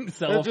 packaging,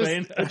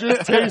 cellophane. It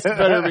just tastes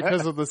better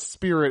because of the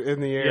spirit in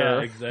the air.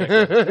 Yeah,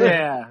 exactly.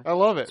 Yeah. I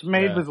love it. It's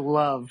made Yeah. with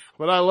love.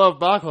 But I love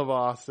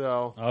baklava,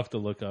 so I'll have to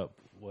look up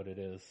what it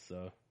is.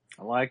 So,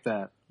 I like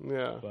that.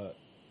 yeah. but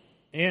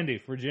Andy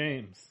for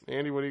James.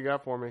 Andy, what do you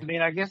got for me? I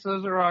mean, I guess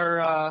those are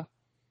our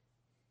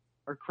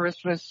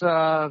Christmas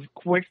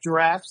quick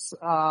drafts.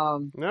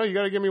 No, you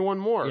got to give me one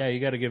more. Yeah, you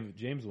got to give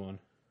James one.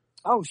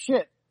 Oh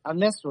shit, I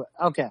missed one.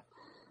 Okay.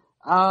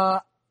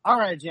 All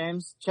right,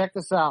 James, check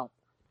this out.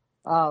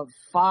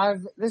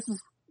 5. This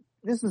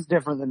is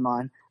different than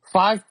mine.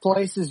 5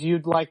 places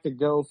you'd like to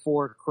go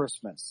for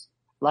Christmas.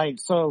 Like,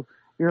 so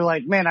you're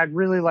like, man, I'd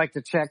really like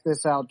to check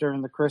this out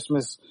during the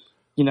Christmas,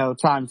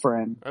 time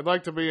frame. I'd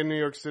like to be in New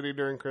York City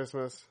during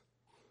Christmas.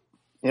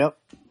 Yep.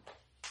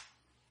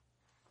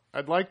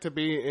 I'd like to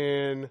be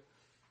in,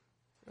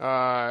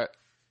 I've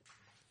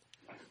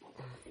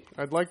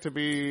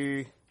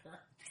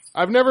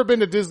never been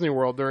to Disney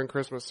World during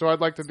Christmas, so I'd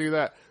like to do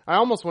that. I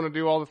almost want to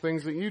do all the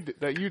things that you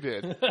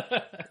did.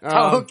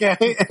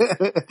 Okay.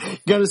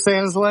 Go to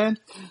Santa's Land?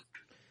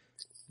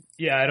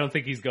 Yeah, I don't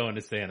think he's going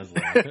to Santa's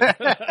Land.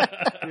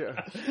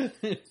 Yeah.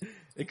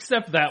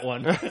 Except that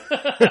one.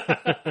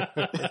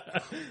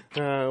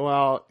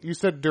 Well, you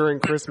said during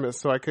Christmas,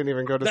 so I couldn't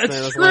even go to That's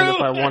Santa's true. Land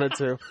if I wanted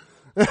to.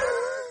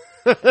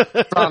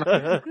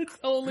 It's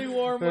only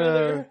warm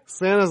weather.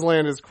 Santa's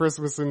Land is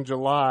Christmas in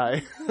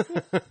July.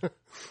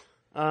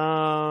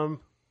 I'd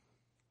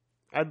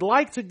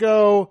like to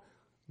go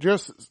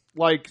just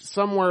like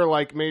somewhere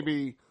like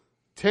maybe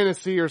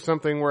Tennessee or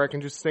something where I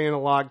can just stay in a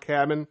log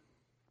cabin.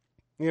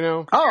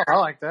 Oh, I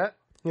like that.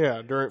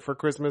 Yeah, for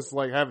Christmas,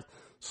 like have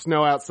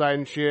snow outside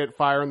and shit,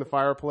 fire in the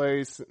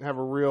fireplace, have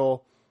a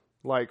real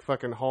like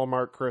fucking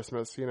Hallmark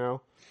Christmas,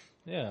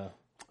 Yeah.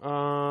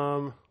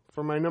 For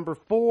my number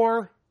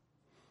 4,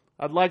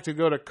 I'd like to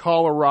go to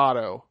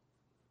Colorado.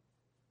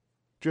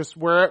 Just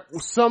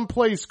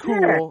someplace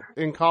cool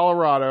in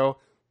Colorado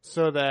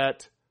so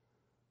that,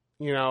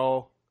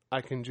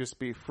 I can just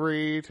be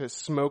free to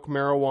smoke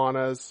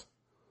marijuanas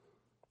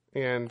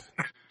and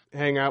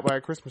hang out by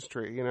a Christmas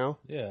tree,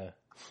 Yeah.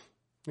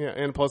 Yeah,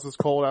 and plus it's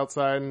cold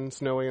outside and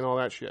snowy and all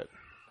that shit.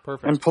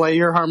 Perfect. And play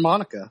your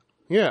harmonica.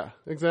 Yeah,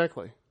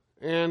 exactly.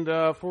 And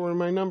for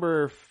my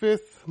number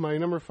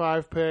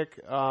 5 pick,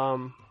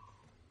 I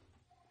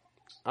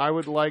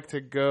would like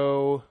to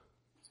go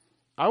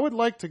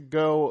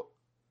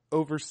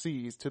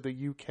overseas to the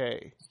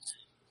UK,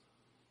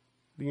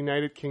 the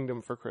United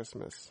Kingdom for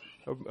Christmas.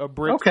 A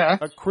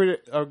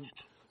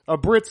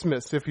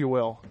Britsmas, if you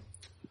will.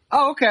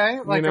 Oh, okay.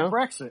 Like know? a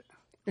Brexit.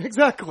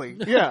 Exactly.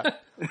 Yeah.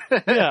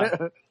 Yeah.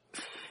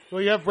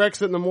 Well, you have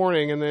Brexit in the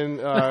morning, and then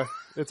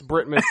it's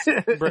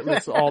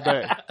Britmas all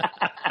day.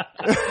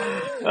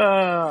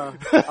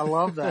 I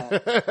love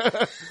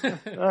that.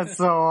 That's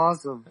so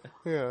awesome.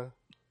 Yeah.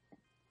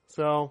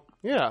 So,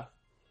 yeah.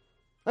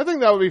 I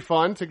think that would be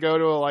fun to go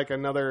to like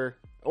another,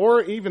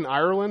 or even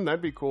Ireland.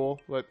 That'd be cool,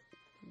 but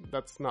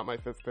that's not my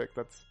fifth pick.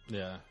 That's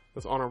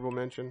honorable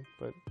mention,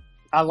 but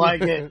I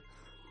like it.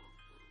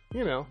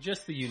 You know.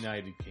 Just the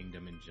United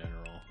Kingdom in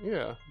general.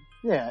 Yeah.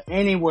 Yeah,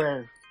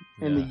 anywhere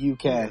in the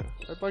UK. Yeah.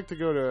 I'd like to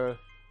go to...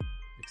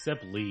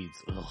 Except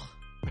Leeds. Ugh.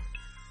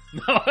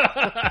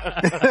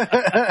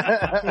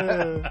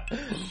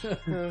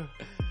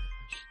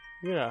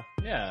 Yeah.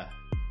 Yeah.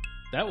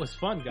 That was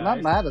fun, guys.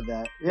 Not mad at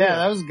that. Yeah,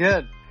 that was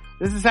good.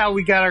 This is how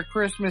we got our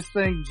Christmas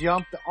thing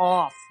jumped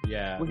off.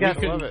 Yeah. We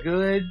got some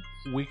good...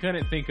 We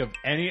couldn't think of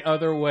any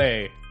other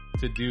way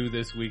to do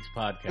this week's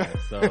podcast.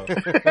 So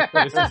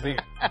this is the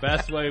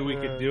best way we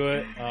could do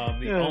it.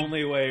 The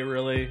only way,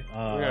 really.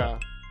 Yeah.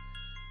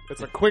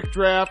 It's a quick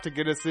draft to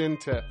get us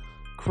into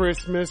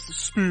Christmas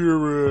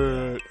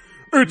spirit.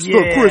 It's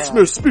the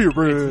Christmas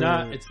spirit.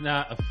 It's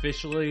not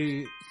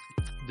officially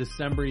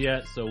December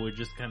yet, so we're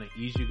just kind of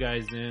ease you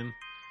guys in.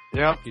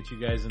 Yep. Get you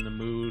guys in the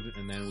mood,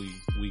 and then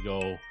we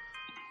go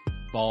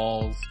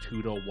balls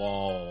to the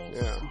walls.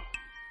 Yeah.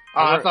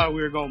 I thought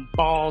we were going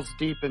balls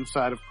deep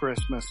inside of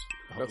Christmas.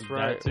 That's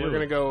right. We're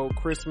going to go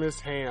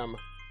Christmas ham.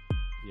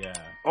 Yeah.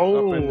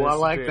 Oh, I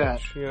like that.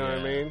 You know what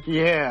I mean?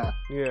 Yeah.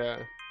 Yeah.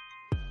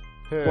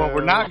 What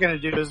we're not going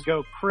to do is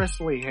go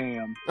Chrisley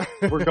ham.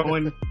 We're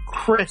going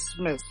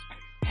Christmas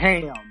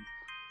ham.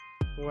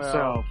 Well,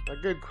 so, a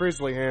good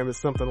Chrisley ham is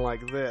something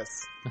like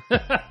this.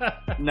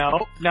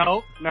 No.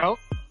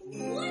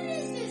 What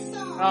is this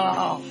song?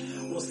 Oh.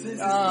 Well, since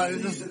it's the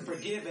season for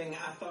giving,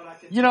 I thought I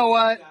could... You know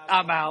what?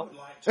 I'm out.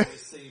 Like to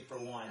receive for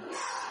once.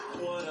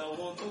 What I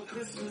want for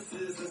Christmas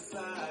is a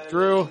side.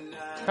 Drew,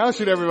 how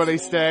should everybody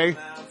stay?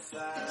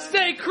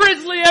 Stay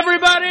Chrisley,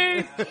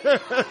 everybody!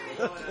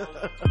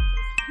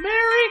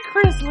 Merry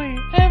Chrisley,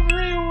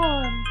 everyone!